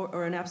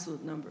or an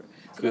absolute number?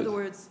 So Good. in other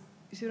words,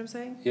 you see what I'm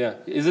saying? Yeah.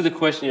 Is it the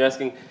question you're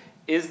asking?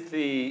 Is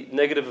the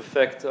negative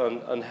effect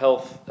on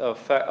health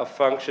a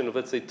function of,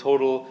 let's say,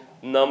 total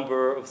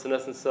number of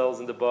senescent cells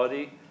in the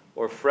body,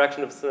 or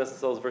fraction of senescent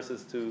cells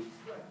versus two?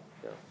 Right.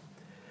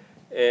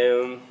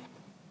 Yeah.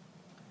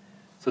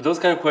 So those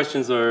kind of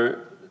questions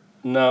are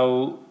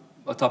now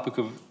a topic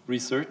of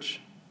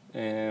research.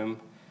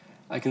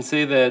 I can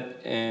say that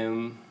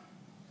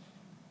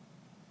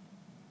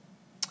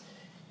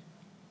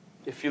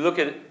if you look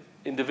at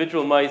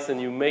individual mice and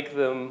you make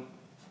them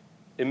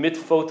emit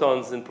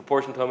photons in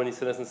proportion to how many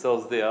senescent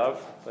cells they have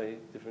by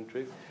different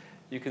tricks,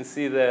 you can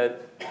see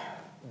that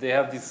they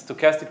have these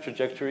stochastic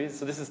trajectories.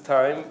 So this is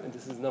time, and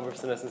this is number of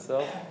senescent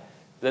cells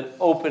that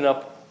open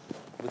up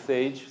with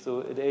age.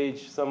 So at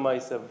age, some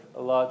mice have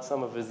a lot,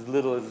 some have as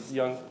little as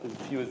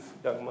few as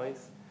young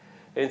mice.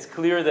 And it's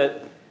clear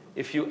that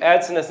if you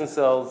add senescent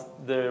cells,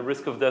 the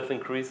risk of death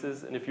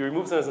increases, and if you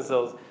remove senescent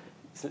cells,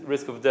 the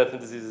risk of death and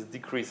diseases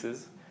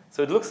decreases.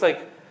 So it looks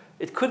like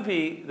it could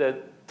be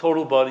that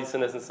total body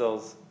senescent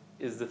cells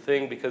is the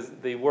thing, because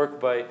they work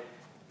by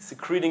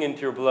secreting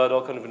into your blood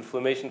all kind of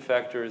inflammation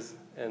factors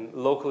and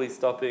locally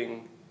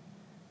stopping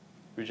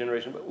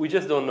regeneration. But we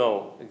just don't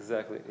know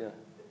exactly. Yeah.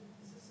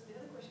 So the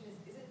other question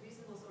is it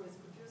reasonable, so as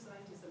computer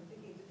scientists, I'm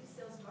thinking, do these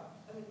cells talk?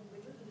 I mean,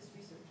 when you do this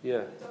research, Yeah.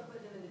 do you talk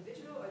about them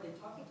individual? Are they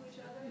talking to each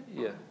other?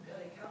 Yeah. Are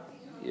they counting?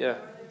 Yeah.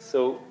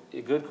 So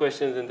good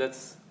questions, and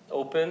that's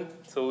open.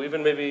 So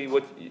even maybe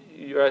what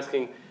you're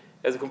asking,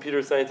 as a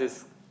computer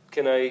scientist,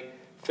 can I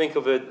think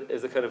of it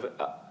as a kind of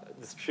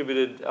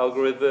distributed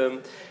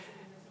algorithm,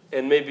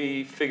 and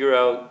maybe figure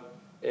out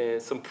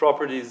some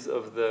properties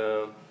of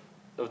the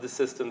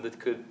system that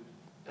could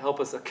help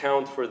us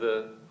account for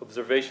the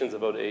observations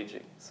about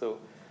aging. So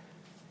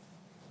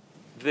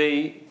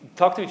they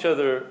talk to each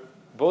other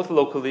both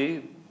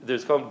locally.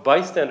 There's called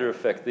bystander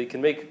effect. They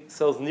can make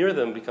cells near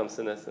them become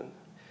senescent,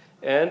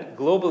 and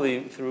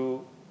globally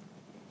through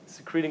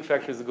secreting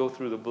factors that go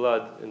through the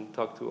blood and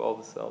talk to all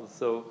the cells.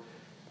 So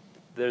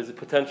there's a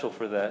potential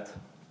for that.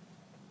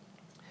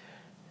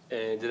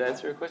 Did I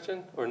answer your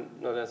question? Or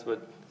not answer,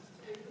 but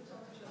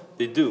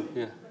they do,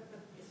 yeah.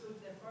 So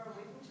if they're far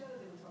away from each other,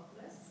 they will talk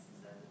less? Is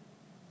that,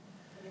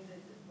 I mean,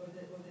 or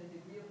the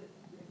degree of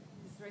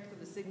the strength of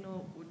the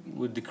signal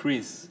would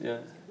decrease, yeah.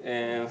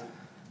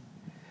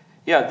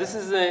 Yeah, this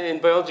is, in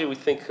biology, we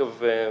think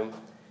of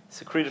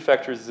secreted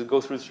factors that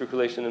go through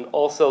circulation, and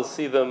all cells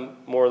see them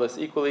more or less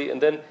equally, and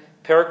then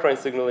paracrine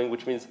signaling,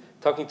 which means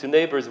talking to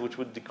neighbors, which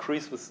would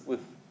decrease with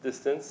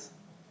distance,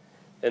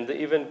 and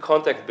even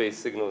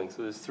contact-based signaling.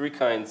 So there's three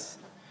kinds,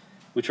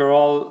 which are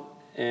all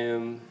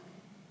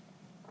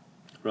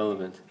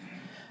relevant.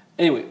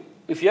 Anyway,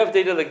 if you have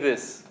data like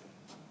this,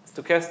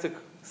 stochastic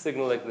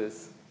signal like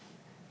this,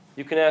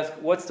 you can ask,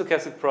 what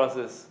stochastic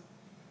process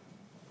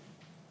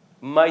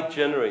might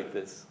generate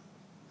this?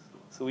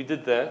 So we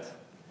did that,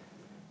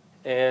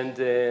 and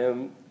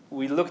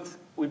we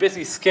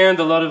basically scanned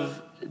a lot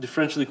of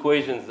differential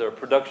equations. There are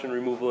production,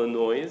 removal, and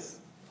noise,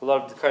 a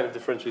lot of the kind of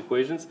differential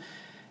equations,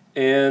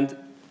 and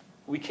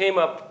we came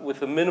up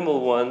with a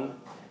minimal one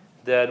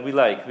that we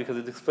like, because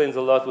it explains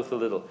a lot with a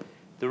little.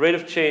 The rate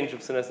of change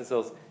of senescent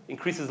cells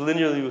increases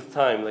linearly with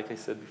time, like I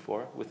said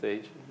before, with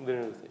age,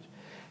 linearly with age.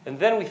 And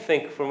then we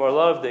think, from a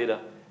lot of data,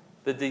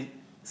 that they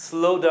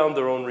slow down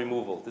their own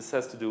removal. This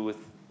has to do with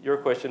your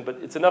question, but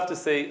it's enough to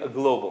say a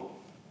global.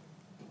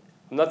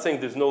 I'm not saying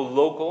there's no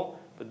local,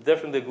 but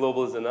definitely a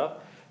global is enough.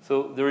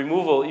 So the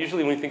removal,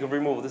 usually when you think of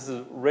removal, this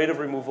is rate of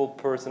removal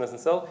per senescent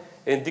cell,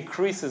 and it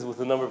decreases with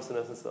the number of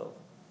senescent cells.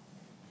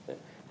 Okay?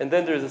 And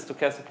then there's a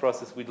stochastic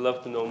process we'd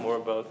love to know more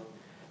about.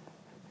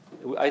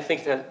 I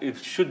think that it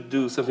should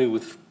do something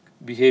with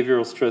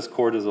behavioral stress,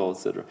 cortisol,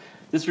 etc.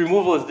 This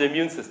removal is the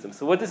immune system.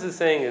 So what this is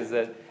saying is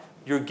that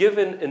you're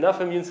given enough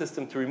immune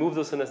system to remove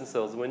those senescent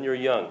cells when you're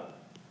young.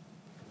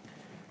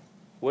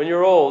 When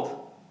you're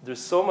old, there's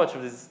so much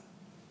of these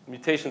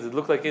mutations that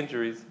look like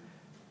injuries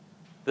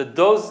that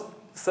those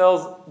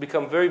cells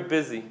become very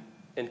busy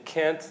and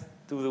can't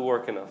do the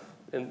work enough.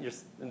 And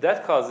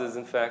that causes,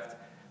 in fact,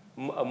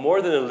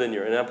 more than a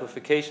linear, an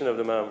amplification of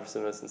the amount of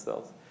senescent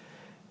cells.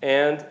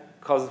 And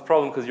causes a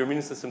problem because your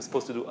immune system is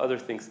supposed to do other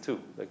things too,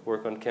 like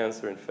work on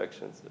cancer,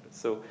 infections.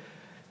 So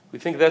we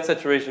think that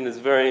saturation is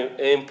very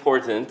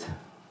important,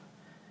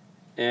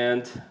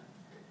 and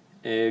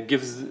it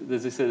gives,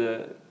 as I said,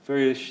 a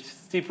very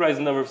steep rise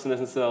in the number of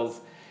senescent cells.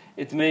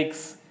 It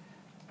makes,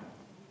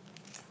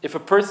 if a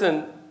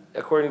person,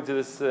 according to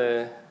this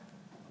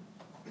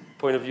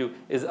point of view,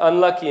 is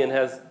unlucky and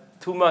has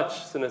too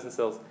much senescent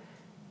cells,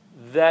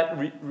 that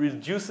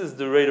reduces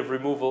the rate of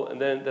removal, and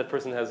then that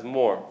person has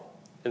more.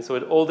 And so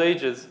at old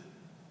ages,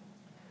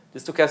 the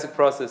stochastic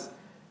process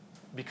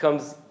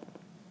becomes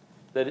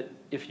that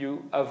if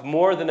you have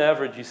more than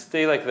average, you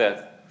stay like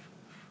that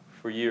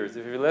for years.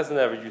 If you're less than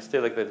average, you stay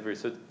like that for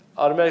years. So it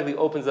automatically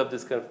opens up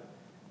this kind of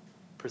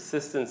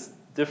persistence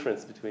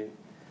difference between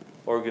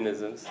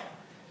organisms.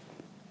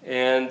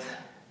 And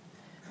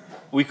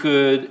we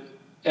could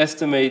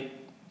estimate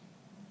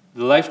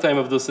the lifetime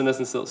of those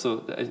senescent cells. So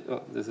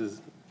this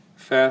is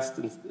fast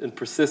and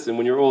persistent.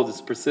 When you're old,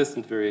 it's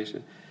persistent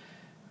variation.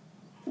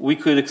 We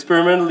could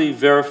experimentally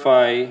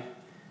verify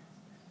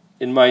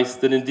in mice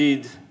that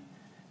indeed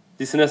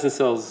these senescent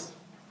cells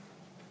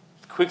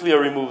quickly are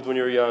removed when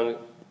you're young,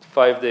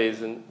 5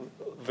 days, and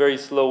very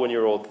slow when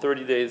you're old,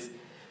 30 days.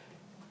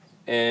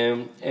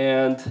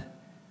 And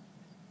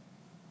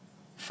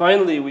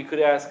finally, we could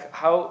ask,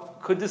 how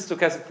could this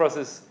stochastic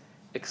process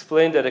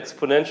explain that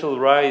exponential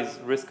rise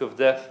risk of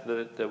death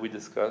that we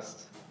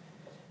discussed?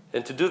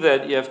 And to do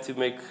that, you have to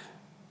make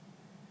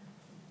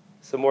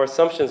some more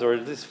assumptions, or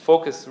at least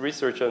focus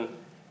research on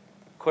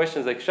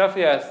questions like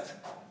Shafi asked,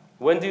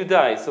 when do you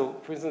die? So,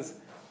 for instance,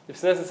 if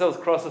senescent cells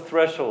cross a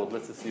threshold,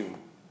 let's assume,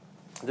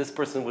 this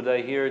person would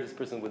die here, this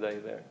person would die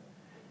there.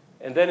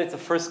 And then it's a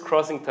first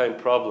crossing time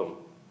problem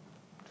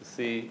to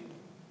see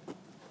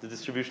the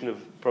distribution of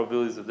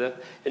probabilities of death.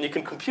 And you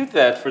can compute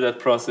that for that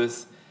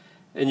process,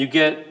 and you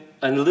get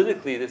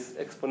analytically this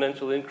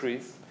exponential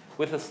increase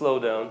with a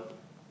slowdown.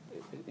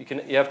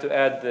 You have to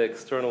add the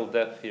external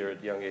death here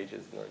at young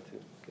ages in order to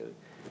get it.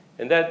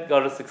 And that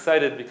got us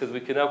excited because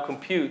we can now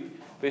compute,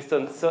 based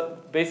on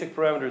basic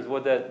parameters,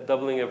 what that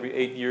doubling every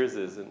 8 years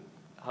is and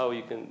how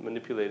you can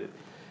manipulate it.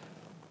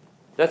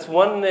 That's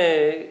one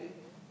way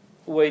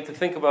to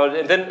think about it.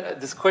 And then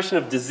this question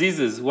of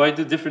diseases. Why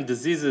do different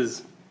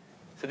diseases?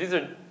 So this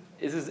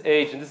is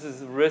age, and this is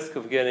the risk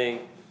of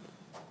getting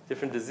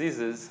different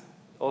diseases,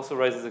 also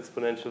rises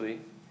exponentially.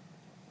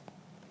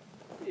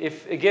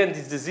 If, again,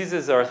 these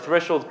diseases are a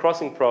threshold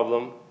crossing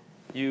problem,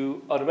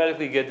 you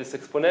automatically get this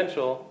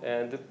exponential.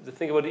 And the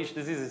thing about each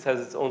disease is it has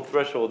its own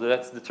threshold.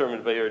 That's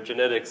determined by your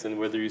genetics and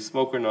whether you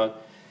smoke or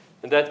not.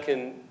 And that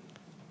can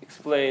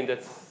explain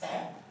this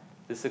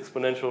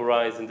exponential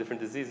rise in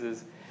different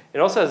diseases. It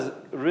also has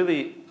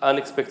really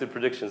unexpected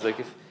predictions. Like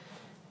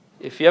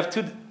if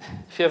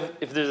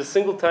there's a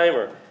single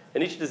timer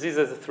and each disease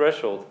has a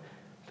threshold,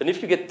 then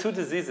if you get two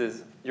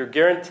diseases, you're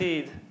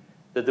guaranteed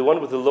that the one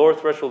with the lower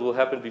threshold will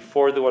happen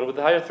before the one with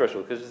the higher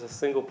threshold, because it's a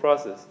single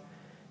process.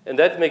 And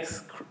that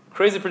makes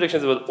crazy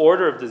predictions about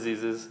order of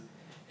diseases.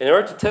 And in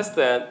order to test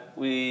that,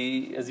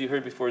 we, as you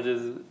heard before,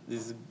 there's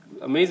these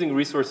amazing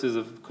resources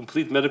of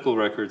complete medical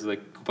records,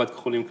 like Kupat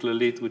Cholim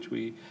Klalit, which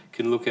we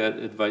can look at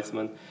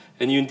Weizmann.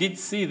 And you indeed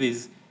see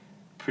these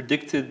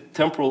predicted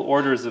temporal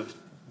orders of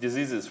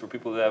diseases for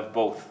people that have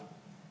both.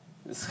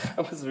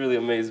 I was really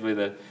amazed by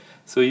that.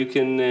 So you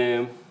can...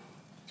 So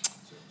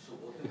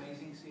what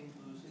amazing thing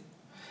do you see?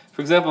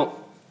 For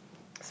example,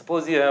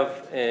 suppose you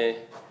have a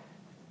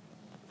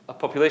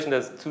population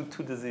that has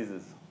two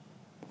diseases.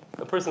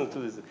 A person with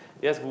two diseases.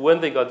 You ask when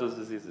they got those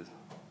diseases.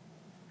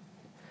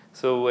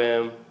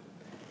 So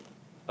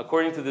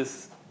according to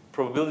this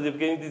probability of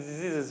getting these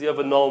diseases, you have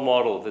a null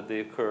model that they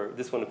occur.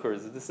 This one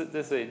occurs. This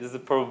is a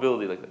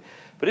probability like that.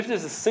 But if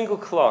there's a single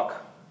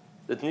clock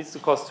that needs to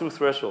cross two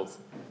thresholds,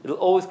 it'll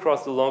always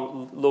cross the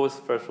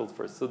lowest threshold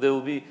first. So there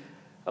will be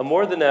a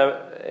more than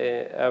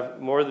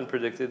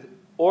predicted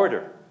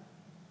order.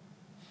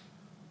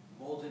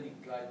 More than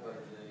implied by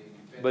the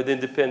independence. By the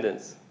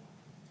independence.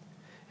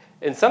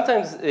 And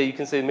sometimes you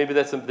can say maybe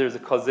there's a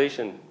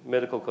causation,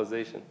 medical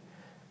causation.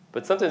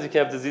 But sometimes you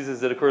can have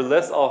diseases that occur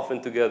less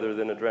often together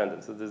than at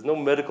random. So there's no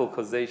medical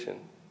causation.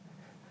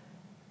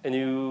 And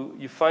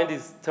you find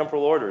these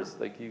temporal orders,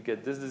 like you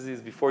get this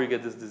disease before you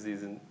get this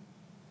disease. And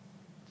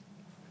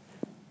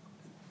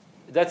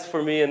that's,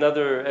 for me,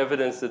 another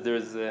evidence that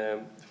there's...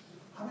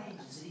 How many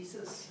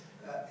diseases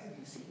have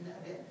you seen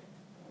that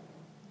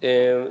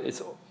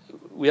in?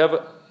 We have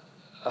order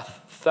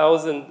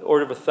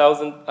of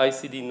 1,000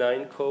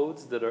 ICD-9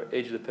 codes that are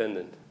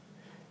age-dependent.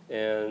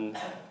 And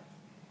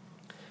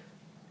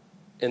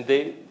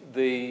they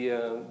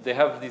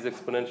have these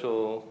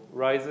exponential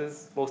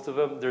rises, most of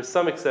them. There's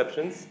some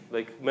exceptions,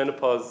 like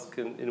menopause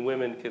in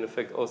women can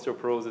affect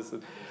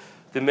osteoporosis.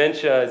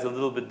 Dementia is a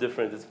little bit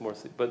different, it's more,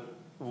 but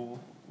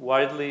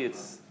widely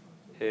it's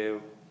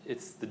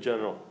the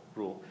general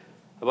rule.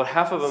 About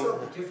half of them... So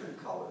the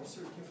different colors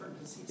are different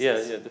diseases?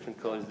 Yeah,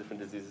 different colors,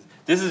 different diseases.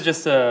 This is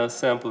just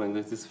sampling.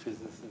 This is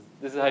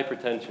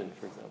hypertension,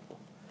 for example.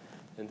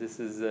 And this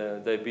is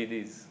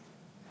diabetes.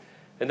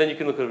 And then you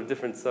can look at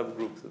different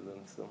subgroups of them.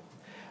 So,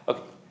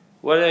 okay.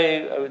 What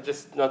I would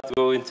just not to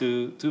go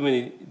into too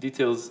many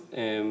details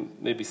and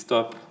maybe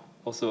stop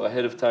also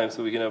ahead of time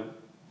so we can have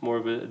more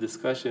of a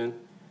discussion.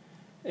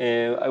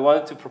 I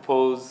wanted to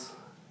propose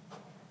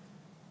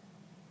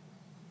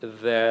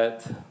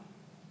that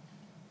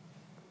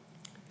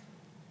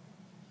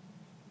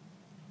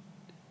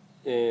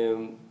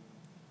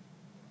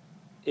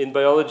in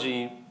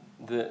biology,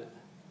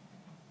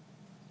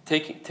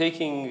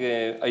 taking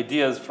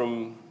ideas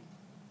from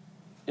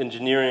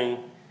engineering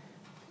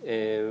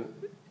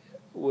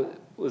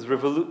was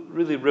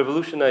really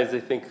revolutionized, I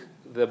think,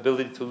 the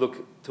ability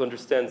to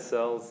understand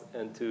cells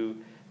and to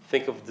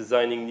think of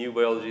designing new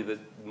biology that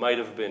might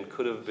have been,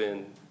 could have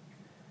been.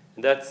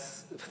 And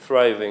that's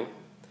thriving.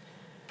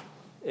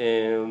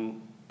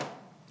 And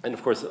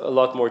of course, a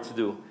lot more to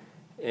do.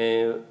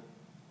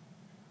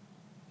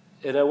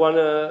 And I want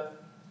to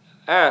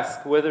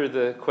ask whether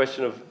the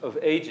question of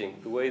aging,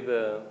 the way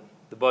the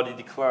body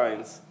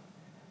declines,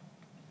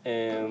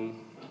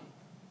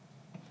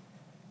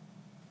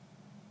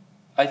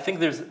 I think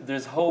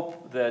there's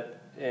hope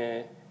that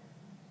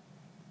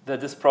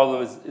this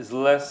problem is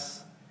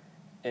less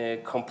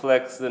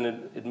complex than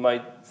it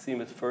might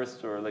seem at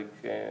first, or like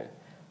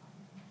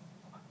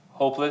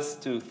hopeless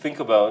to think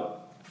about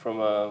from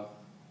a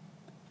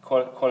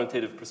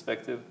quantitative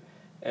perspective,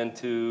 and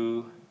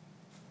to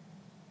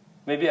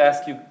maybe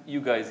ask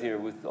you guys here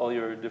with all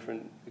your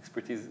different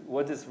expertise,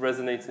 what this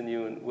resonates in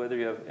you, and whether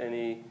you have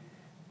any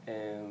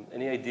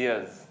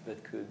ideas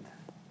that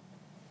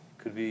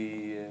could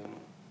be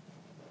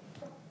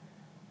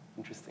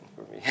interesting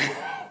for me.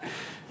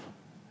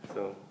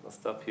 So I'll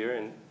stop here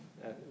and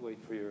wait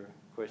for your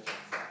questions.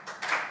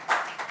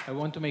 I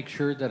want to make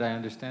sure that I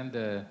understand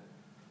the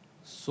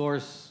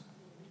source.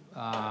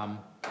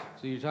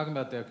 So you're talking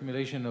about the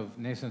accumulation of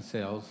nascent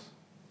cells,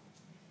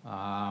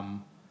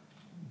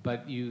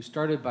 but you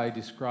started by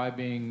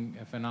describing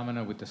a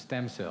phenomena with the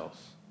stem cells.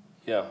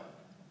 Yeah.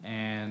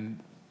 And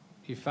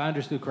if I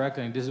understood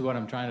correctly, and this is what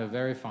I'm trying to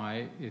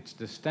verify, it's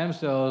the stem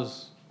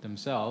cells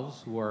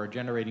themselves who are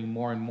generating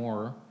more and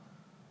more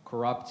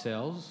corrupt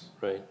cells,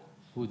 right,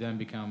 who then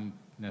become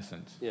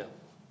nascent. Yeah.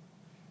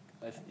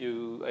 I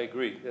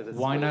agree. Yeah,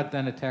 why not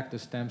then attack the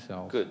stem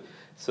cells? Good.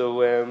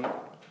 So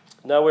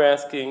now we're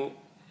asking,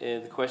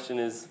 the question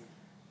is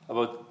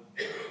about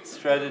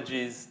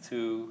strategies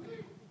to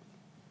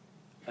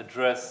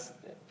address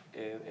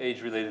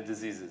age-related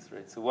diseases,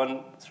 right? So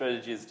one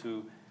strategy is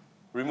to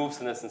remove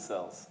senescent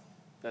cells.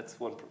 That's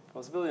one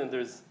possibility, and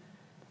there's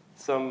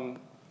some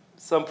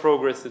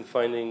progress in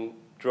finding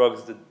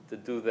drugs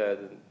that do that,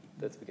 and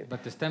that's beginning.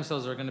 But the stem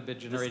cells are going to be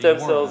generating more. The more.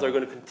 stem cells are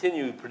going to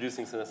continue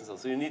producing senescent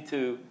cells. So you need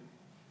to,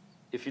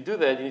 if you do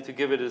that, you need to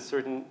give it a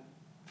certain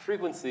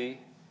frequency,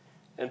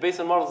 and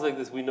based on models like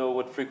this, we know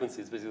what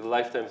frequency is, basically the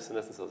lifetime of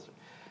senescent cells.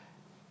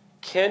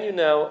 Can you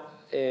now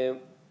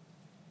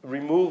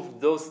remove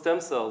those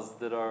stem cells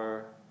that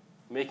are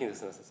making the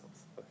senescent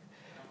cells? Okay.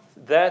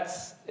 That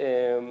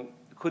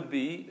could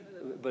be,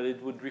 but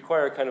it would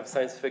require kind of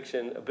science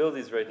fiction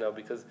abilities right now,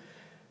 because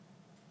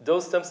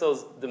those stem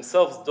cells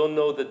themselves don't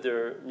know that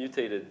they're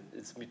mutated.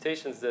 It's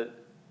mutations that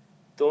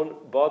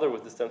don't bother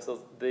with the stem cells.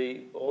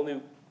 They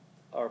only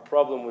are a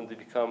problem when they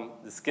become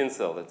the skin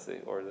cell, let's say,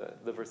 or the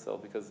liver cell,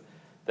 because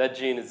that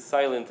gene is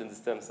silent in the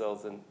stem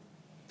cells and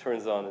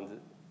turns on.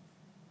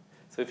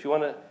 So if you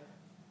want to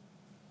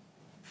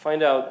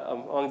find out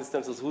among the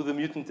stem cells who the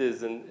mutant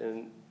is,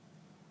 and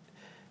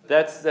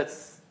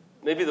that's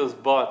maybe those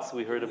bots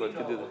we heard about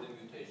could do that. What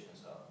the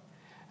mutations are.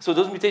 So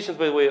those mutations,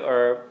 by the way,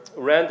 are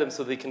random,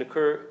 so they can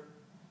occur,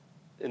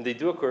 and they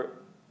do occur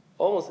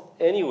almost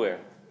anywhere.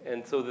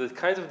 And so the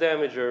kinds of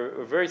damage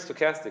are very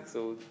stochastic.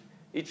 So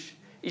each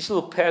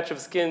little patch of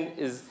skin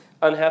is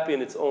unhappy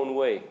in its own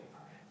way.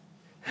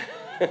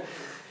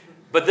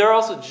 But there are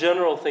also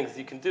general things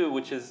you can do,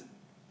 which is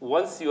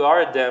once you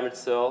are a damaged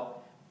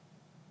cell,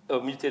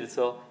 a mutated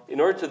cell, in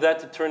order for that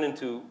to turn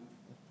into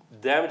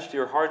damage to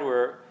your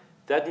hardware,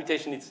 that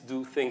mutation needs to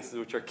do things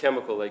which are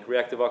chemical, like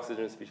reactive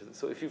oxygen species.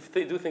 So if you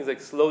do things like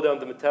slow down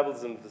the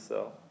metabolism of the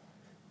cell,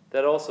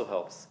 that also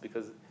helps,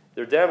 because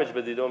they're damaged,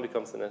 but they don't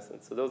become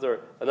senescent. So those are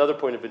another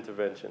point of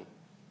intervention.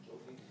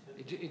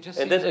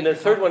 And the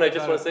third one, I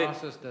just want to say,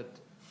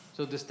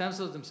 so the stem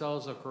cells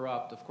themselves are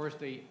corrupt. Of course,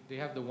 they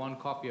have the one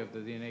copy of the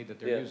DNA that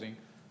they're using.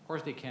 Of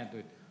course, they can't do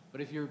it. But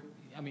if you're,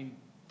 I mean,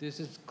 this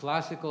is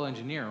classical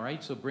engineering,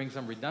 right? So bring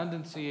some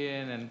redundancy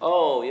in, and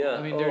I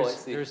mean,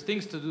 there's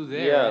things to do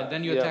there, and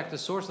then you attack the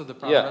source of the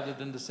problem rather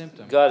than the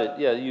symptom. Got it.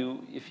 Yeah,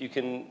 if you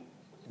can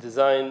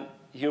design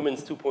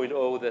humans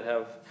 2.0 that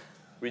have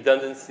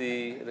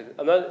redundancy.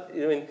 I'm not. I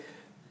mean.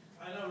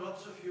 I know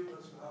lots of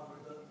humans who have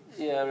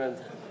redundancy. Yeah,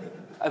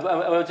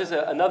 I just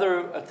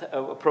another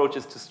approach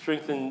is to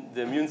strengthen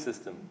the immune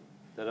system.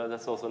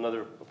 That's also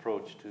another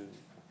approach to.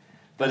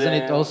 But doesn't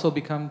it also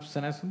become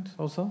senescent?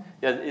 Also.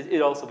 Yeah,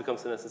 it also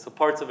becomes senescent. So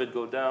parts of it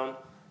go down,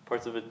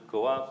 parts of it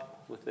go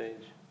up with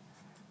age.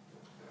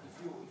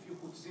 If you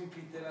could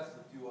simply tell us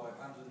that you are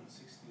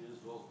 160 years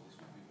old, this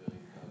would be very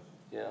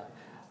encouraging. Yeah.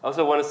 I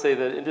also want to say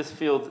that in this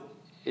field,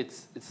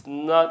 it's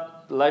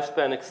not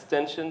lifespan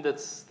extension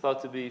that's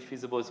thought to be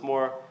feasible. It's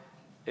more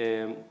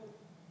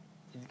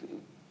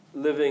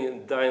living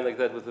and dying like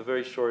that with a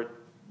very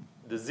short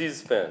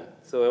disease span.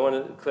 So I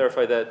want to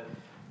clarify that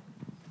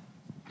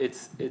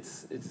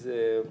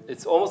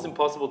it's almost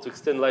impossible to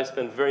extend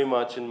lifespan very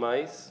much in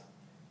mice,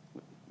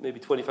 maybe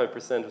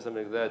 25% or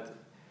something like that.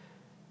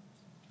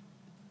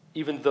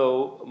 even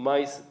though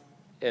mice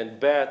and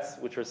bats,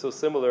 which are so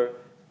similar,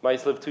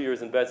 mice live 2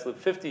 years and bats live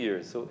 50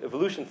 years. So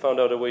evolution found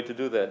out a way to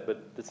do that,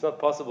 but it's not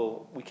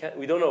possible.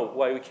 We don't know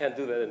why we can't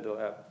do that until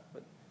happen,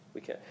 but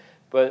we can.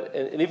 But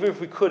and even if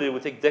we could, it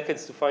would take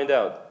decades to find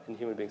out in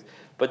human beings.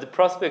 But the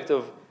prospect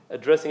of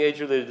addressing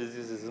age-related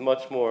diseases is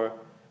much more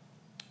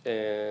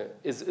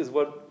is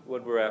what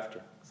we're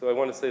after. So I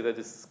want to say that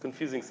it's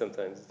confusing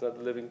sometimes. It's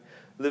not living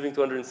to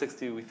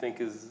 160 we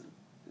think is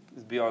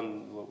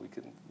beyond what we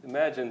can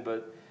imagine,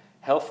 but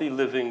healthy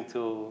living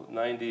till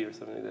 90 or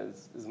something like that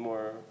is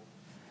more.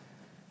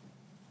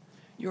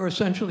 You're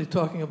essentially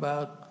talking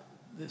about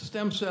the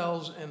stem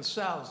cells and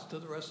south to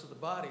the rest of the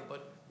body,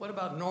 but what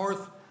about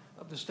north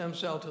of the stem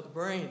cell to the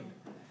brain?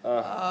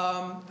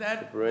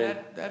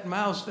 That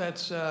mouse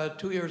that's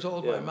 2 years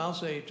old by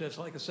mouse age, that's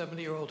like a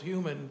 70-year-old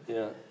human.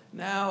 Yeah.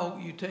 Now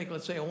you take,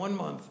 let's say, a 1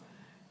 month.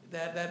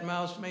 That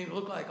mouse may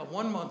look like a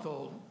 1 month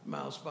old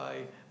mouse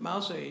by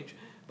mouse age,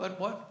 but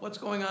what's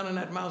going on in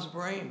that mouse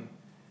brain?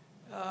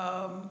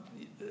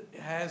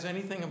 Has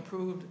anything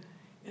improved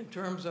in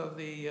terms of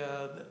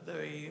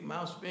the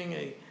mouse being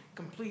a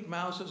complete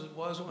mouse as it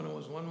was when it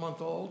was 1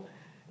 month old,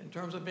 in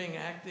terms of being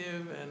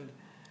active and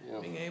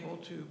being able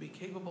to be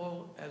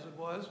capable as it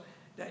was?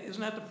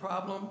 Isn't that the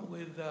problem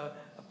with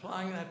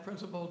applying that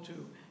principle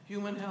to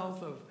human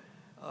health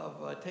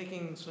of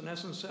taking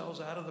senescent cells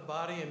out of the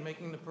body and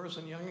making the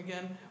person young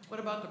again? What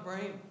about the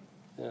brain?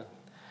 Yeah.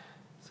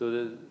 So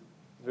the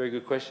very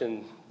good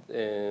question.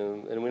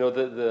 And we know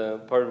that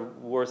the part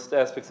of worst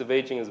aspects of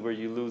aging is where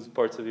you lose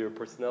parts of your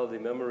personality,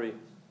 memory.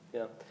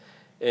 Yeah.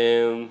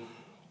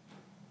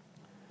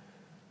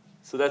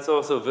 So that's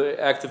also a very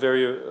active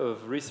area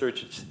of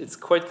research. It's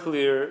quite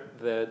clear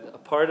that a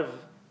part of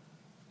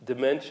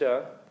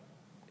dementia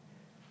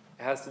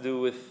has to do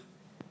with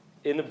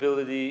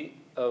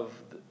inability of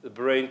the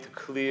brain to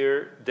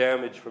clear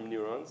damage from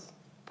neurons.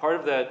 Part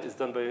of that is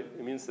done by the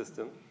immune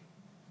system.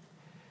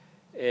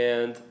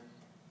 And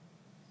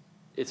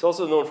it's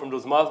also known from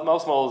those mouse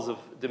models of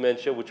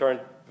dementia, which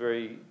aren't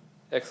very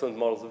excellent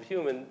models of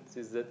humans,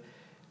 is that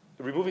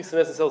removing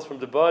senescent cells from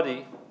the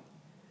body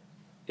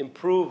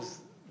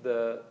improves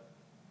the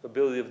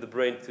ability of the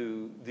brain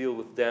to deal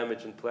with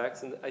damage and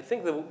plaques. And I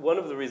think that one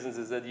of the reasons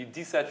is that you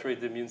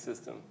desaturate the immune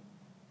system.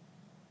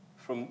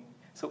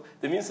 So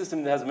the immune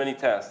system has many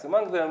tasks,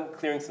 among them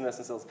clearing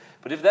senescent cells.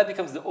 But if that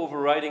becomes the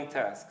overriding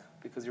task,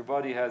 because your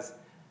body has,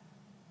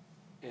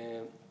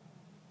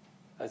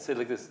 I'd say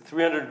like this,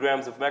 300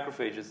 grams of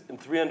macrophages and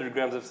 300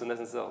 grams of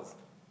senescent cells,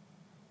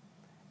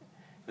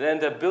 then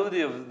the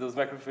ability of those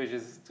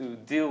macrophages to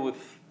deal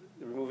with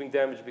removing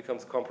damage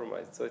becomes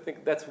compromised. So I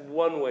think that's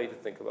one way to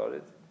think about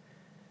it.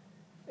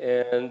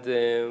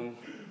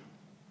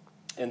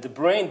 And the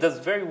brain does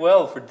very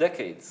well for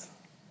decades.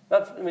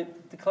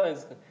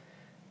 Declines.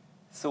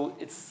 So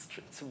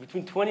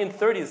between 20 and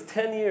 30 is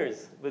 10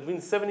 years.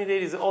 Between 70 and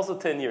 80 is also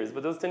 10 years.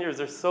 But those 10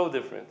 years are so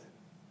different.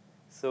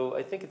 So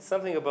I think it's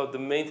something about the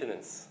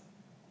maintenance.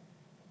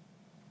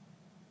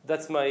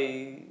 That's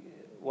my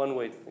one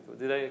way to think of it.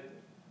 Did I?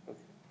 Okay.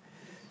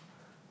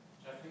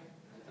 Jeffrey,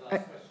 the last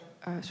question.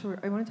 Sure.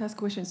 I wanted to ask a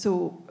question.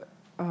 So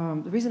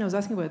the reason I was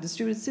asking about a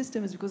distributed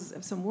system is because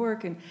of some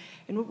work. And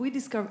what we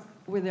discovered,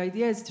 where the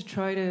idea is to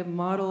try to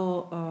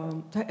model,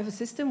 to have a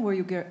system where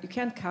you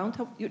can't count.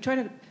 You're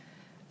trying to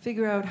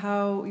figure out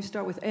how you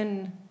start with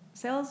N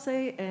cells,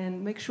 say,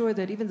 and make sure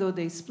that even though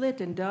they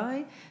split and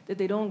die, that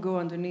they don't go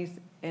underneath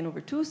N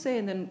over 2, say,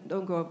 and then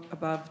don't go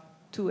above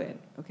 2N,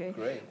 okay?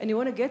 Great. And you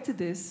want to get to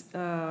this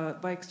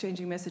by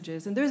exchanging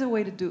messages. And there's a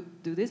way to do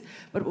this.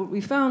 But what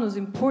we found was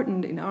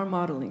important in our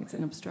modeling, it's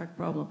an abstract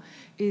problem,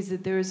 is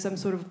that there is some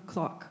sort of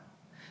clock.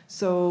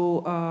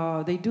 So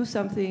they do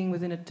something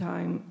within a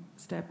time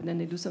step, and then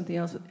they do something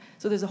else.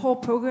 So there's a whole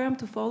program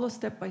to follow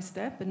step by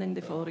step, and then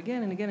they follow it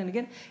again and again and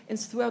again. And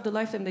throughout the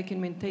lifetime, they can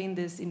maintain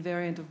this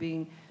invariant of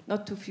being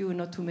not too few and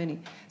not too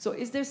many. So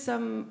is there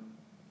some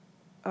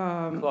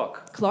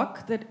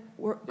clock that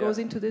goes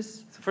into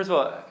this? So first of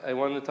all, I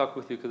wanted to talk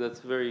with you because that's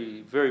a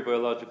very, very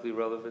biologically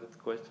relevant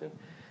question.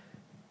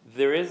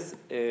 There is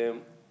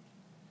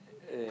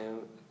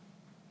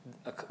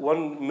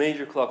one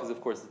major clock is, of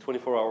course, the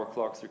 24-hour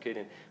clock,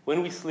 circadian.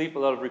 When we sleep, a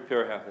lot of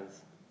repair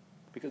happens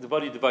because the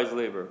body divides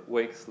labor,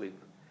 wake, sleep.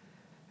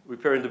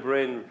 Repair in the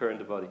brain, repair in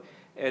the body.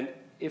 And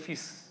if you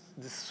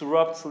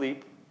disrupt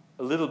sleep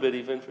a little bit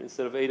even,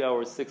 instead of 8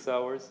 hours, 6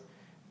 hours,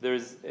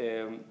 there's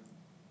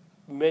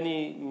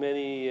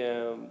many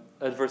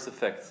adverse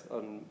effects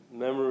on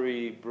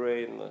memory,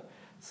 brain.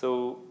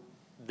 So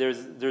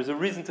there's a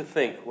reason to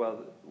think,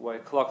 well, why a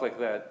clock like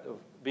that of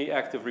be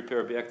active,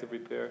 repair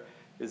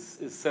is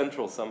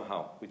central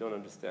somehow. We don't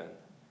understand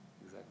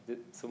exactly.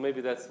 So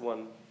maybe that's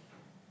one.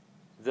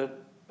 I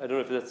don't know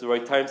if that's the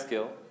right time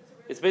scale.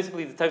 It's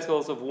basically the time scale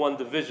also of one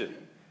division.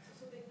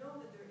 So they know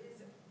that there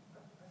is a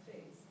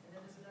phase, and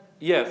then there's another phase.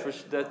 Yeah, for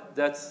sure.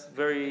 That's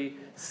very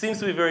seems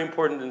to be very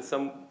important in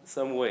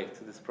some way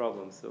to this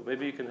problem. So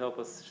maybe you can help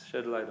us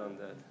shed light on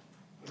that.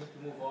 We need to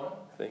move on.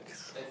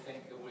 Thanks. I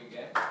think we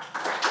get.